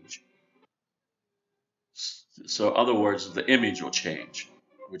change. So in other words, the image will change,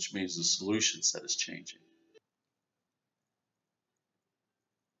 which means the solution set is changing.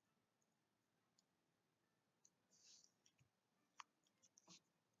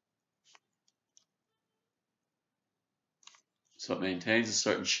 So it maintains a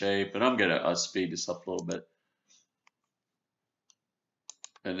certain shape, and I'm going to speed this up a little bit.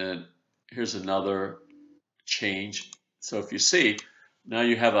 And then here's another change. So if you see, now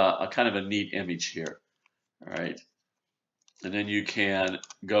you have a kind of a neat image here. All right. And then you can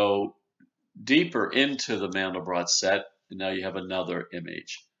go deeper into the Mandelbrot set, and now you have another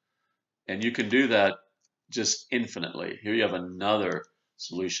image. And you can do that just infinitely. Here you have another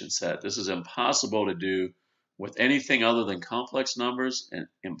solution set. This is impossible to do with anything other than complex numbers, and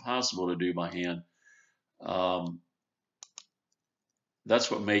impossible to do by hand. That's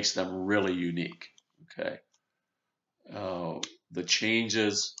what makes them really unique. Okay. The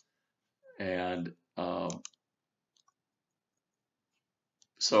changes, and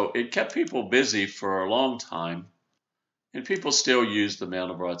so it kept people busy for a long time, and people still use the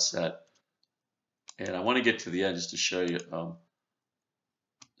Mandelbrot set. And I want to get to the end just to show you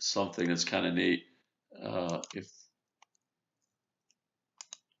something that's kind of neat. If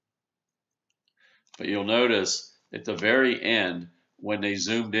But you'll notice at the very end, when they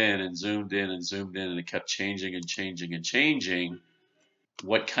zoomed in and zoomed in and zoomed in, and it kept changing and changing and changing,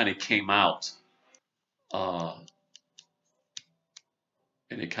 what kind of came out. And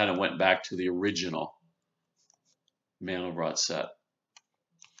it kind of went back to the original Mandelbrot set.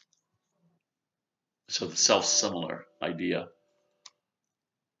 So the self-similar idea,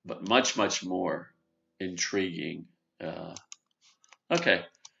 but much, much more intriguing. Okay,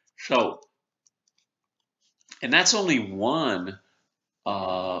 so, and that's only one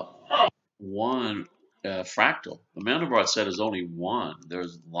fractal. The Mandelbrot set is only one.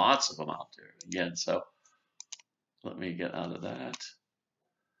 There's lots of them out there. Again, so let me get out of that.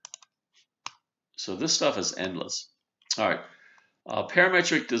 So this stuff is endless. All right,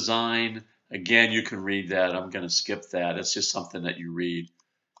 parametric design. Again, you can read that. I'm going to skip that. It's just something that you read.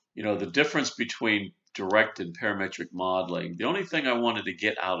 You know, the difference between direct and parametric modeling. The only thing I wanted to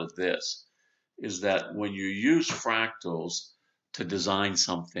get out of this is that when you use fractals to design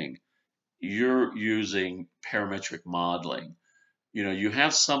something, you're using parametric modeling. You know, you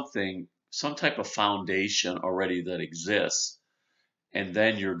have something, some type of foundation already that exists, and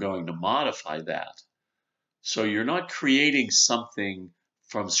then you're going to modify that. So you're not creating something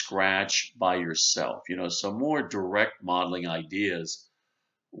from scratch by yourself. You know, so more direct modeling ideas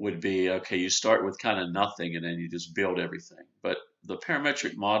would be, okay, you start with kind of nothing and then you just build everything. But the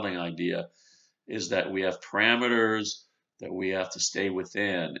parametric modeling idea is that we have parameters that we have to stay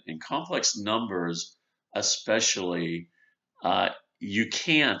within. In complex numbers, especially, you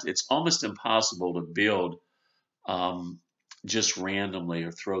can't, it's almost impossible to build just randomly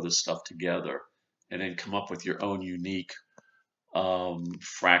or throw this stuff together and then come up with your own unique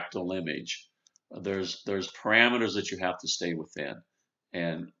fractal image. There's parameters that you have to stay within,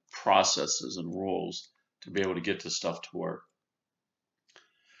 and processes and rules to be able to get this stuff to work.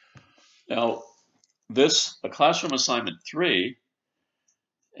 Now, this a classroom assignment 3,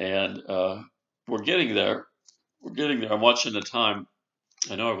 and we're getting there. We're getting there. I'm watching the time.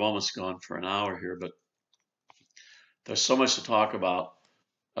 I know I've almost gone for an hour here, but there's so much to talk about.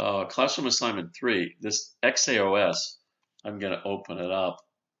 Classroom assignment 3, this XAOS, I'm going to open it up,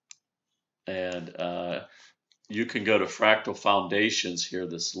 and you can go to Fractal Foundations here,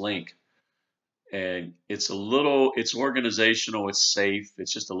 this link, and it's organizational, it's safe,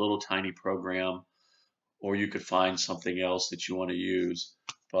 it's just a little tiny program, or you could find something else that you want to use.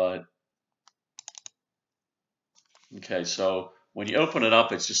 But okay, so when you open it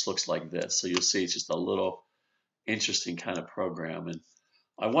up, it just looks like this. So you'll see it's just a little interesting kind of program, and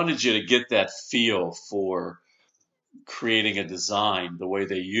I wanted you to get that feel for creating a design the way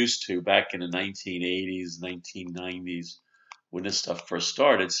they used to back in the 1980s, 1990s, when this stuff first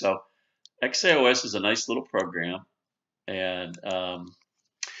started. So XAOS is a nice little program, and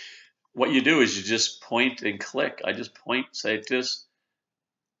what you do is you just point and click. I just point, say this,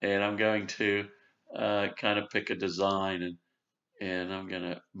 and I'm going to kind of pick a design, and I'm going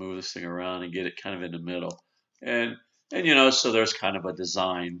to move this thing around and get it kind of in the middle. And you know, so there's kind of a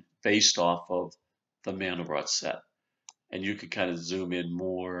design based off of the Mandelbrot set. And you could kind of zoom in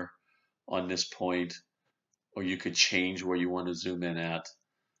more on this point, or you could change where you want to zoom in at.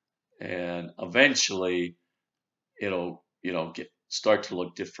 And eventually it'll, you know, start to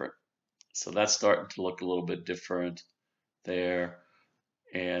look different. So that's starting to look a little bit different there.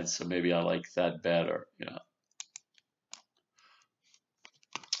 And so maybe I like that better, you know.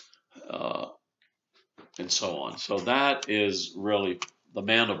 And so on. So that is really the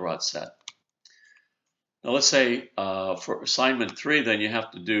Mandelbrot set. Now let's say for assignment 3, then you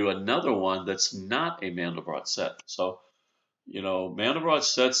have to do another one that's not a Mandelbrot set. So, you know, Mandelbrot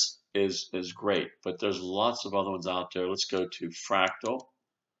sets is great, but there's lots of other ones out there. Let's go to Fractal,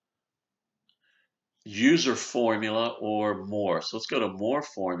 User Formula, or More. So let's go to More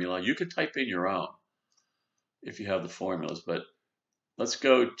Formula. You can type in your own if you have the formulas, but let's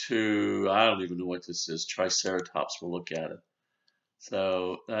go to, I don't even know what this is, Triceratops. We'll look at it.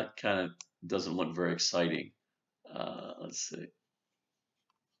 So that kind of doesn't look very exciting. Let's see.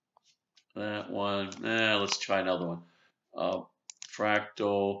 That one. Let's try another one.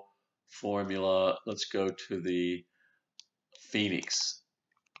 Fractal formula. Let's go to the Phoenix.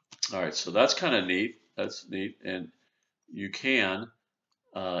 All right, so that's kind of neat. That's neat, and you can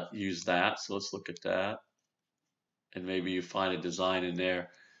use that. So let's look at that, and maybe you find a design in there.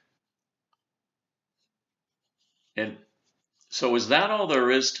 And so is that all there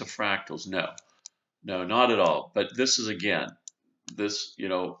is to fractals? No, not at all. But this is, again, this, you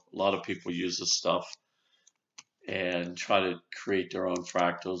know, a lot of people use this stuff and try to create their own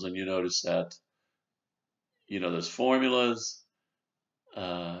fractals, and you notice that, you know, there's formulas,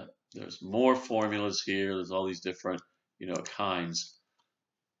 There's more formulas here. There's all these different, kinds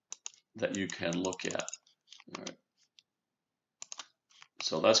that you can look at. All right.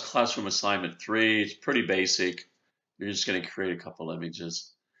 So that's classroom assignment 3. It's pretty basic. You're just going to create a couple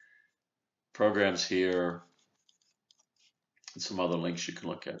images. Programs here, and some other links you can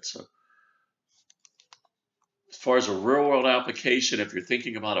look at. So as far as a real world application, if you're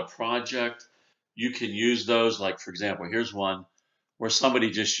thinking about a project, you can use those. Like, for example, here's one where somebody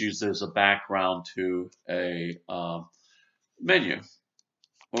just used it as a background to a menu,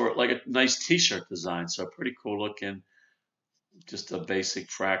 or like a nice t-shirt design. So pretty cool looking, just a basic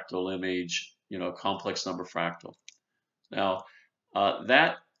fractal image, complex number fractal. Now,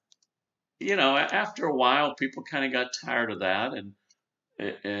 that, after a while, people kind of got tired of that, and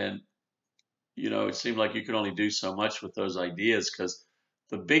it seemed like you could only do so much with those ideas, because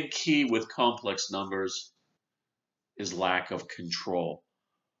the big key with complex numbers is lack of control.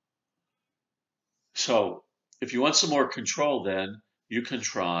 So if you want some more control, then you can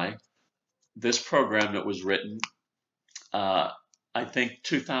try this program that was written, I think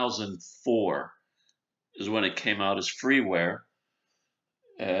 2004 is when it came out as freeware,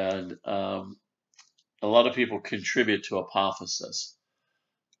 and a lot of people contribute to Apophysis.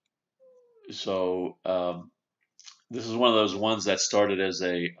 So this is one of those ones that started as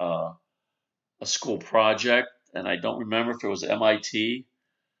a school project, and I don't remember if it was MIT.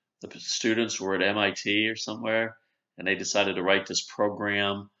 The students were at MIT or somewhere, and they decided to write this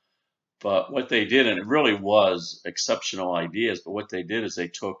program. But what they did, and it really was exceptional ideas, but what they did is they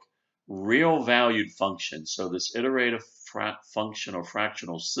took real valued functions. So this iterative function or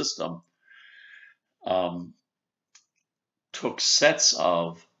fractional system took sets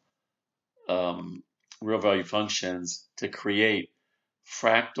of real value functions to create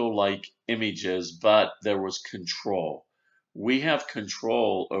fractal-like images, but there was control. We have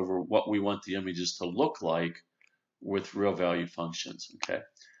control over what we want the images to look like with real value functions, okay?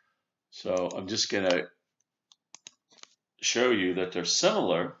 So I'm just going to show you that they're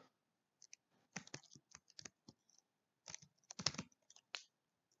similar.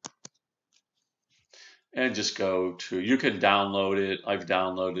 And just go to, you can download it. I've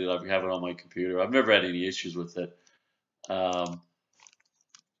downloaded it. I have it on my computer. I've never had any issues with it.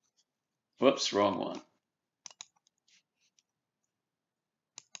 Whoops, wrong one.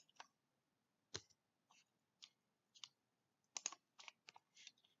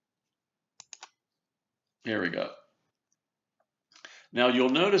 Here we go. Now you'll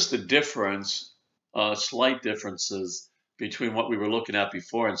notice the difference, slight differences between what we were looking at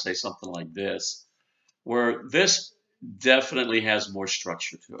before and say something like this, where this definitely has more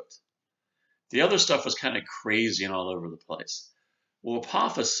structure to it. The other stuff was kind of crazy and all over the place. Well,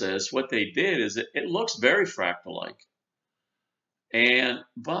 Apophysis, what they did is it looks very fractal-like,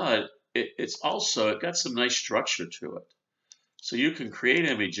 but it's also, it got some nice structure to it. So you can create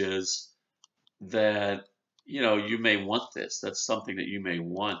images that, you may want this. That's something that you may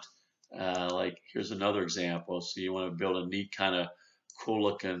want. Like here's another example. So you want to build a neat kind of cool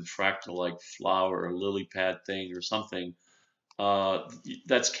looking fractal-like flower or lily pad thing or something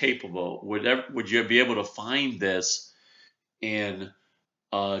that's capable. Would you be able to find this in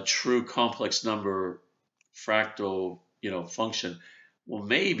a true complex number fractal, function? Well,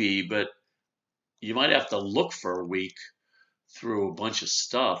 maybe, but you might have to look for a week through a bunch of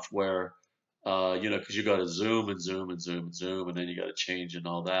stuff where, because you got to zoom and zoom and zoom and zoom, and then you got to change and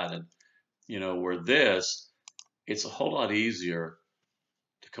all that. And, where this, it's a whole lot easier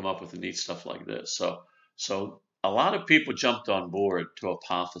to come up with the neat stuff like this. So a lot of people jumped on board to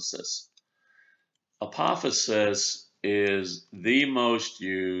Apophysis. Apophysis is the most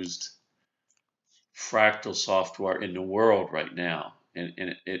used fractal software in the world right now. And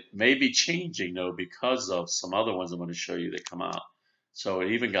it may be changing, though, because of some other ones I'm going to show you that come out. So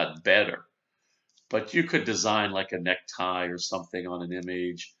it even got better. But you could design like a necktie or something on an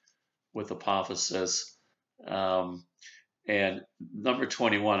image with Apophysis. And number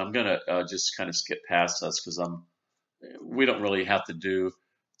 21, I'm going to just kind of skip past us because we don't really have to do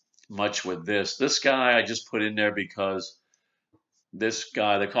much with this. This guy I just put in there because this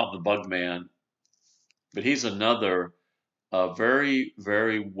guy, they call him the Bug Man, but he's another very,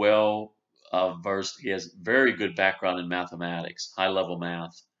 very well versed. He has very good background in mathematics, high level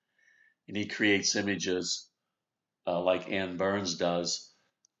math, and he creates images like Ann Burns does.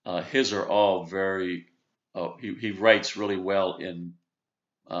 His are all very. He writes really well in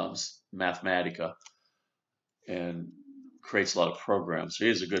Mathematica and creates a lot of programs. So he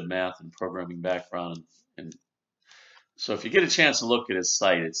has a good math and programming background, and so if you get a chance to look at his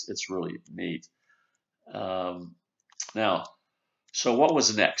site, it's really neat. Now, So what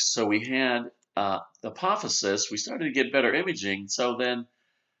was next? So we had the hypothesis. We started to get better imaging. So then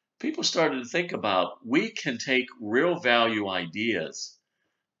people started to think about, we can take real value ideas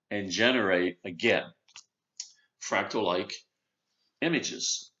and generate, again, fractal-like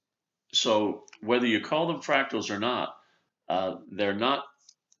images. So whether you call them fractals or not, they're not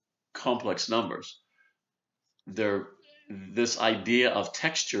complex numbers. They're this idea of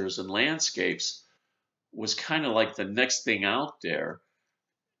textures and landscapes was kind of like the next thing out there,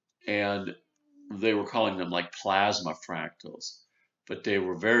 and they were calling them like plasma fractals, but they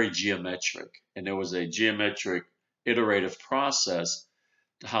were very geometric, and there was a geometric iterative process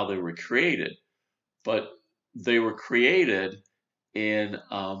to how they were created, but they were created in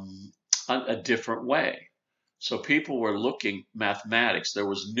a different way. So people were looking mathematics. There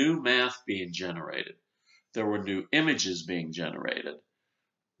was new math being generated. There were new images being generated.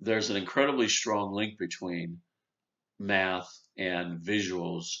 There's an incredibly strong link between math and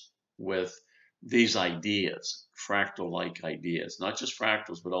visuals with these ideas, fractal-like ideas, not just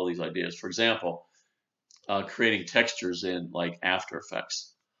fractals, but all these ideas. For example, creating textures in like After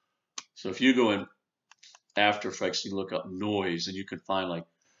Effects. So if you go in After Effects, you look up noise, and you can find like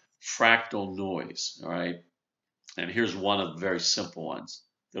fractal noise, all right? And here's one of the very simple ones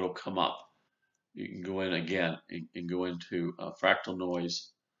that'll come up. You can go in again and go into fractal noise,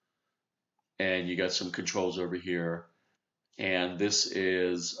 and you got some controls over here. And this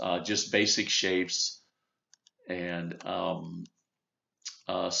is just basic shapes and some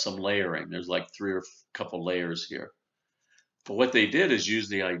layering. There's like three or couple layers here. But what they did is use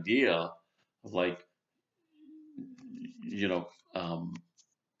the idea of like, you know,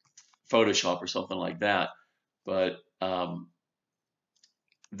 Photoshop or something like that. But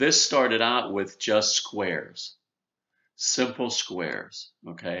this started out with just squares, simple squares,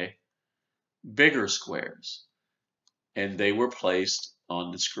 okay, bigger squares, and they were placed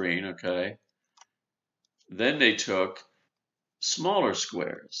on the screen, okay. Then they took smaller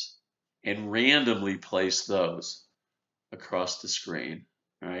squares and randomly placed those across the screen,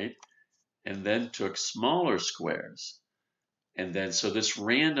 right? And then took smaller squares. And then so this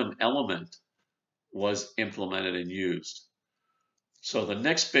random element was implemented and used. So the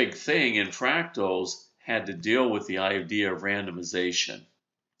next big thing in fractals had to deal with the idea of randomization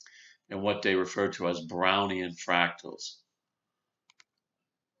and what they refer to as Brownian fractals.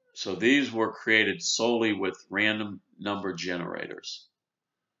 So these were created solely with random number generators,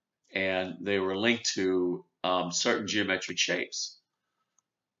 and they were linked to certain geometric shapes.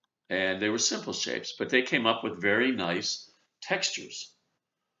 And they were simple shapes, but they came up with very nice textures.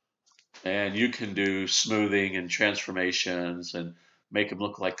 And you can do smoothing and transformations and make them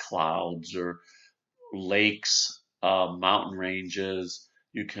look like clouds or lakes, mountain ranges.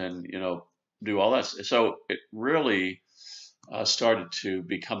 You can, do all that. So it really started to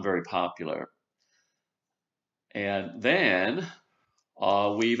become very popular. And then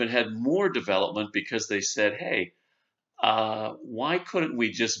we even had more development because they said, hey, why couldn't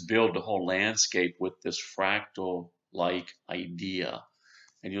we just build the whole landscape with this fractal-like idea?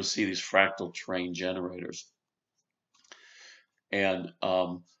 And you'll see these fractal terrain generators. And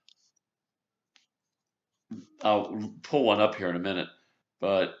I'll pull one up here in a minute.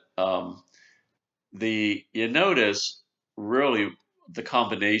 But you notice really the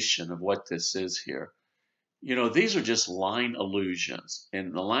combination of what this is here. These are just line illusions.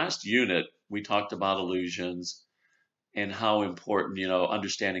 In the last unit, we talked about illusions and how important,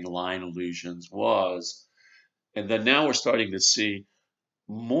 understanding line illusions was. And then now we're starting to see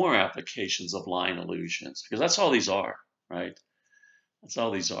more applications of line illusions, because that's all these are, right? That's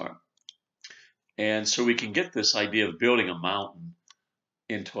all these are. And so we can get this idea of building a mountain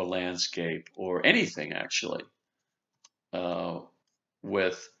into a landscape, or anything actually,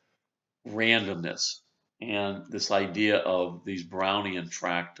 with randomness and this idea of these Brownian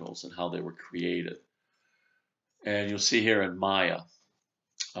fractals and how they were created. And you'll see here in Maya,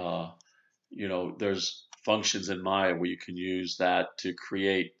 there's functions in Maya where you can use that to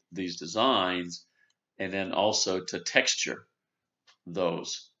create these designs, and then also to texture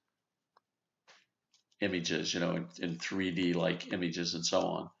those images, in 3D like images and so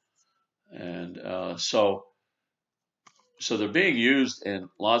on. And so they're being used in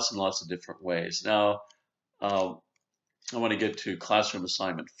lots and lots of different ways. Now, I want to get to classroom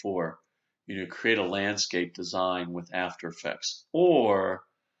assignment 4. Create a landscape design with After Effects, or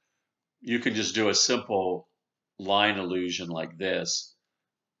you can just do a simple line illusion like this.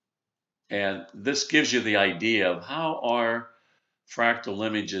 And this gives you the idea of how are fractal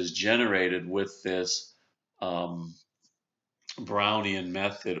images generated with this Brownian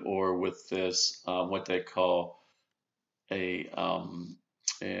method, or with this what they call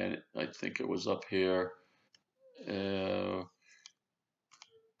and I think it was up here,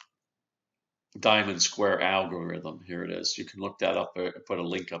 diamond square algorithm. Here it is. You can look that up. I put a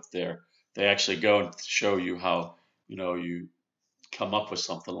link up there. They actually go and show you how, you come up with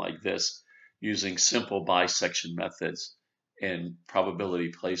something like this using simple bisection methods and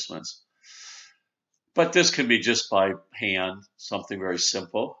probability placements. But this can be just by hand, something very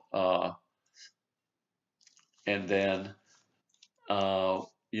simple. And then, I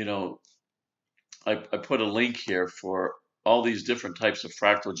put a link here for all these different types of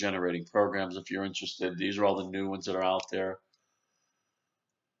fractal generating programs if you're interested. These are all the new ones that are out there.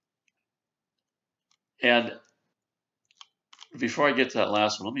 And before I get to that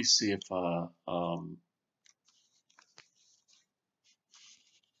last one, let me see if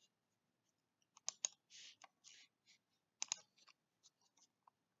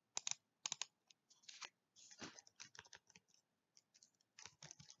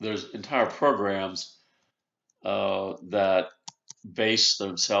there's entire programs that base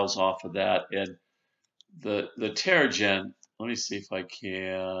themselves off of that. And the Teragen, let me see if I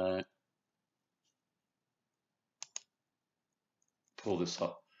can pull this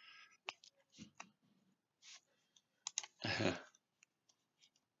up.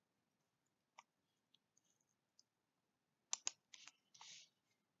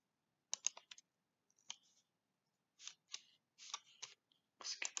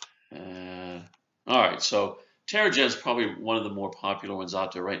 All right, so Teragen is probably one of the more popular ones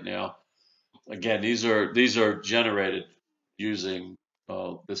out there right now. Again, these are generated using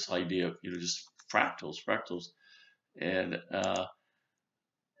this idea of just fractals, and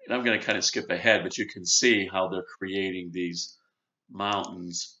I'm going to kind of skip ahead, but you can see how they're creating these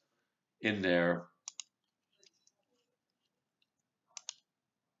mountains in there.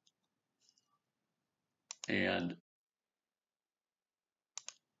 And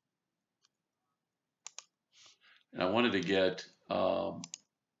I wanted to get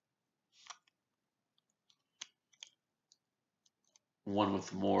one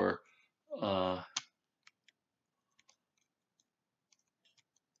with more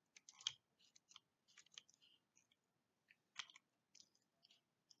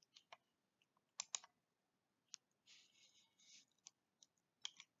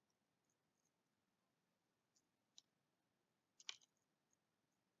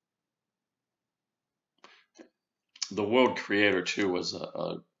the World Creator 2 was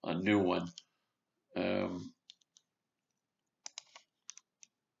a new one.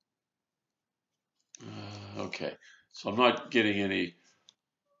 Okay, so I'm not getting any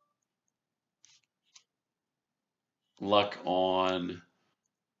luck on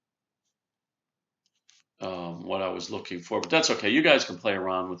what I was looking for, but that's okay. You guys can play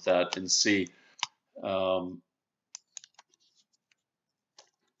around with that and see.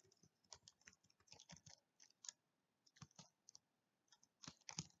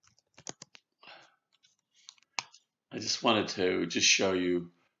 I just wanted to just show you.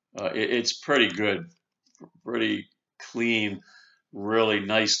 It's pretty good, pretty clean, really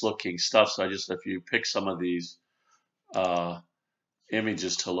nice looking stuff. So if you pick some of these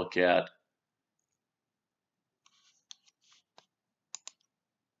images to look at.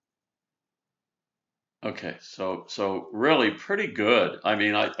 Okay, so really pretty good. I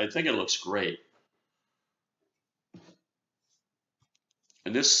mean, I think it looks great.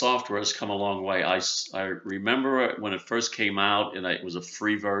 And this software has come a long way. I remember it when it first came out, and it was a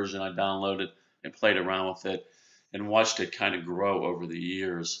free version. I downloaded and played around with it and watched it kind of grow over the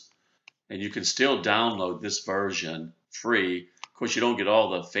years. And you can still download this version free. Of course, you don't get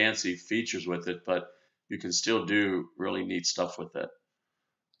all the fancy features with it, but you can still do really neat stuff with it.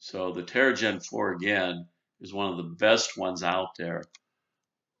 So the Teragen 4, again, is one of the best ones out there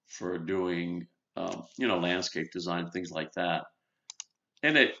for doing, landscape design, things like that.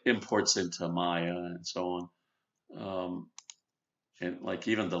 And it imports into Maya and so on. And like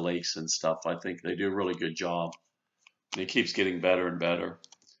even the lakes and stuff, I think they do a really good job. And it keeps getting better and better.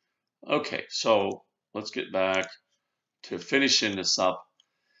 Okay, so let's get back to finishing this up.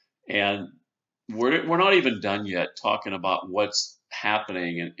 And we're not even done yet talking about what's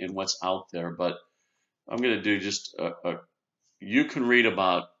happening and what's out there, but I'm going to do just you can read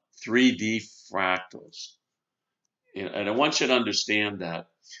about 3D fractals. And I want you to understand that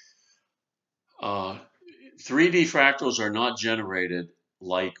 3D fractals are not generated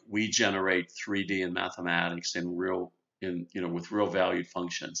like we generate 3D in mathematics with real valued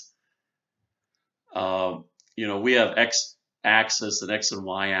functions. We have x axis and x and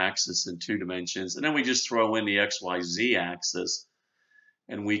y axis in 2 dimensions, and then we just throw in the x, y, z axis,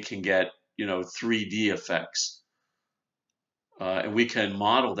 and we can get 3D effects. and we can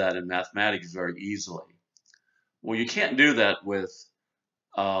model that in mathematics very easily. Well, you can't do that with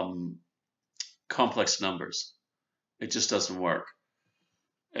complex numbers. It just doesn't work.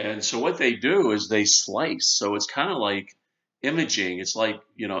 And so what they do is they slice. So it's kind of like imaging. It's like,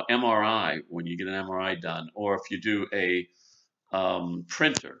 MRI when you get an MRI done, or if you do a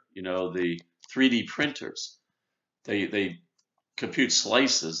printer, the 3D printers, they compute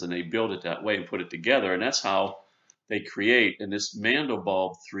slices and they build it that way and put it together. And that's how they create. And this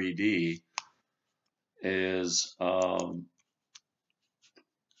Mandelbulb 3D is the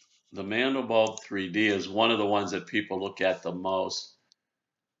Mandelbulb 3D is one of the ones that people look at the most.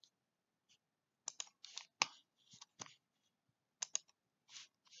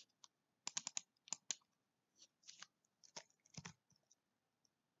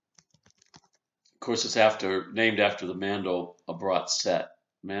 Of course, it's named after the Mandelbrot set,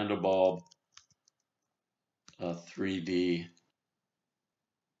 Mandelbulb 3D.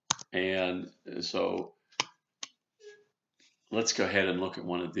 And so let's go ahead and look at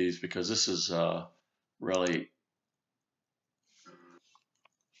one of these, because this is really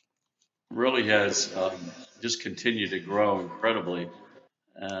has just continued to grow incredibly.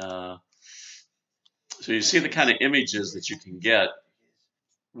 So you see the kind of images that you can get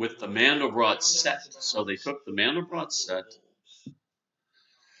with the Mandelbrot set. So they took the Mandelbrot set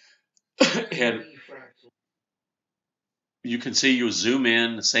and you can see, you zoom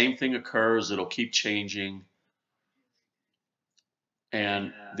in, the same thing occurs, it'll keep changing.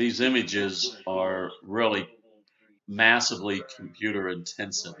 And these images are really massively computer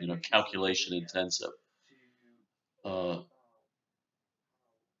intensive, calculation intensive.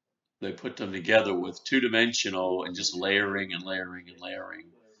 They put them together with two-dimensional and just layering and layering and layering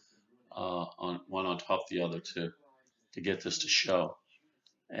on one on top of the other to get this to show.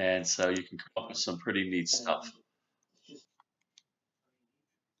 And so you can come up with some pretty neat stuff.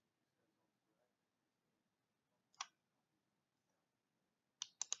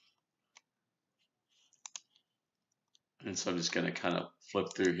 And so I'm just going to kind of flip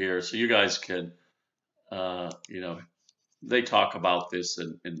through here so you guys can, they talk about this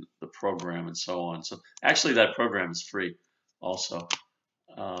in the program and so on. So actually that program is free also.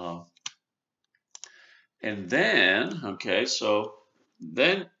 And then, okay, so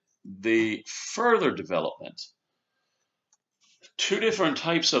then the further development, two different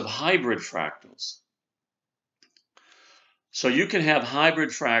types of hybrid fractals. So you can have hybrid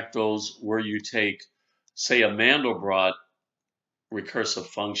fractals where you take, say, a Mandelbrot recursive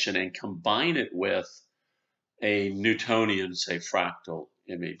function and combine it with a Newtonian, say, fractal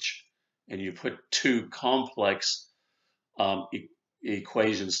image, and you put two complex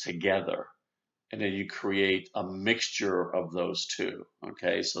equations together, and then you create a mixture of those two.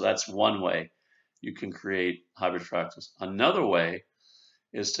 Okay, so that's one way you can create hybrid fractals. Another way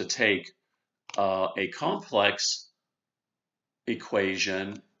is to take a complex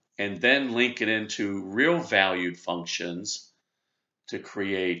equation and then link it into real valued functions to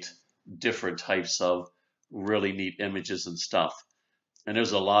create different types of really neat images and stuff. And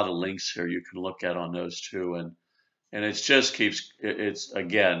there's a lot of links here you can look at on those too. And it just keeps, it's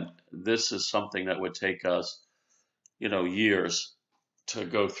again, this is something that would take us, years to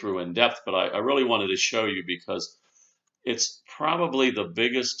go through in depth. But I really wanted to show you because it's probably the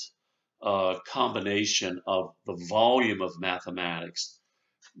biggest combination of the volume of mathematics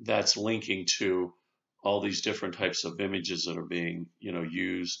that's linking to all these different types of images that are being,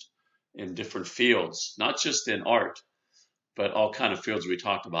 used in different fields, not just in art, but all kind of fields we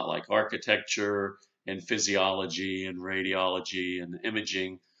talked about, like architecture and physiology and radiology and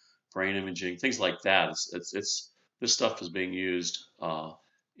imaging, brain imaging, things like that. It's this stuff is being used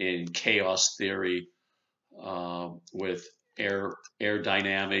in chaos theory with air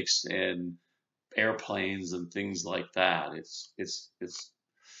dynamics and airplanes and things like that. It's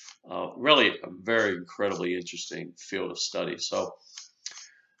really a very incredibly interesting field of study. So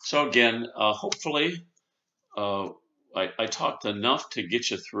again, hopefully I talked enough to get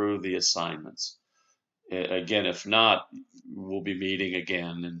you through the assignments. Again, if not, we'll be meeting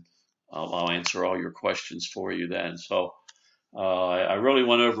again, and I'll answer all your questions for you then. So I really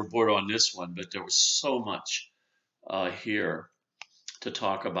went overboard on this one, but there was so much here to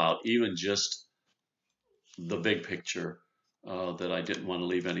talk about, even just the big picture, that I didn't want to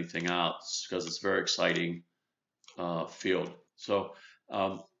leave anything out because it's a very exciting field. So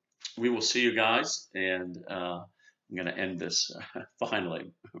we will see you guys, and I'm going to end this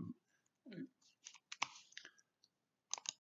finally.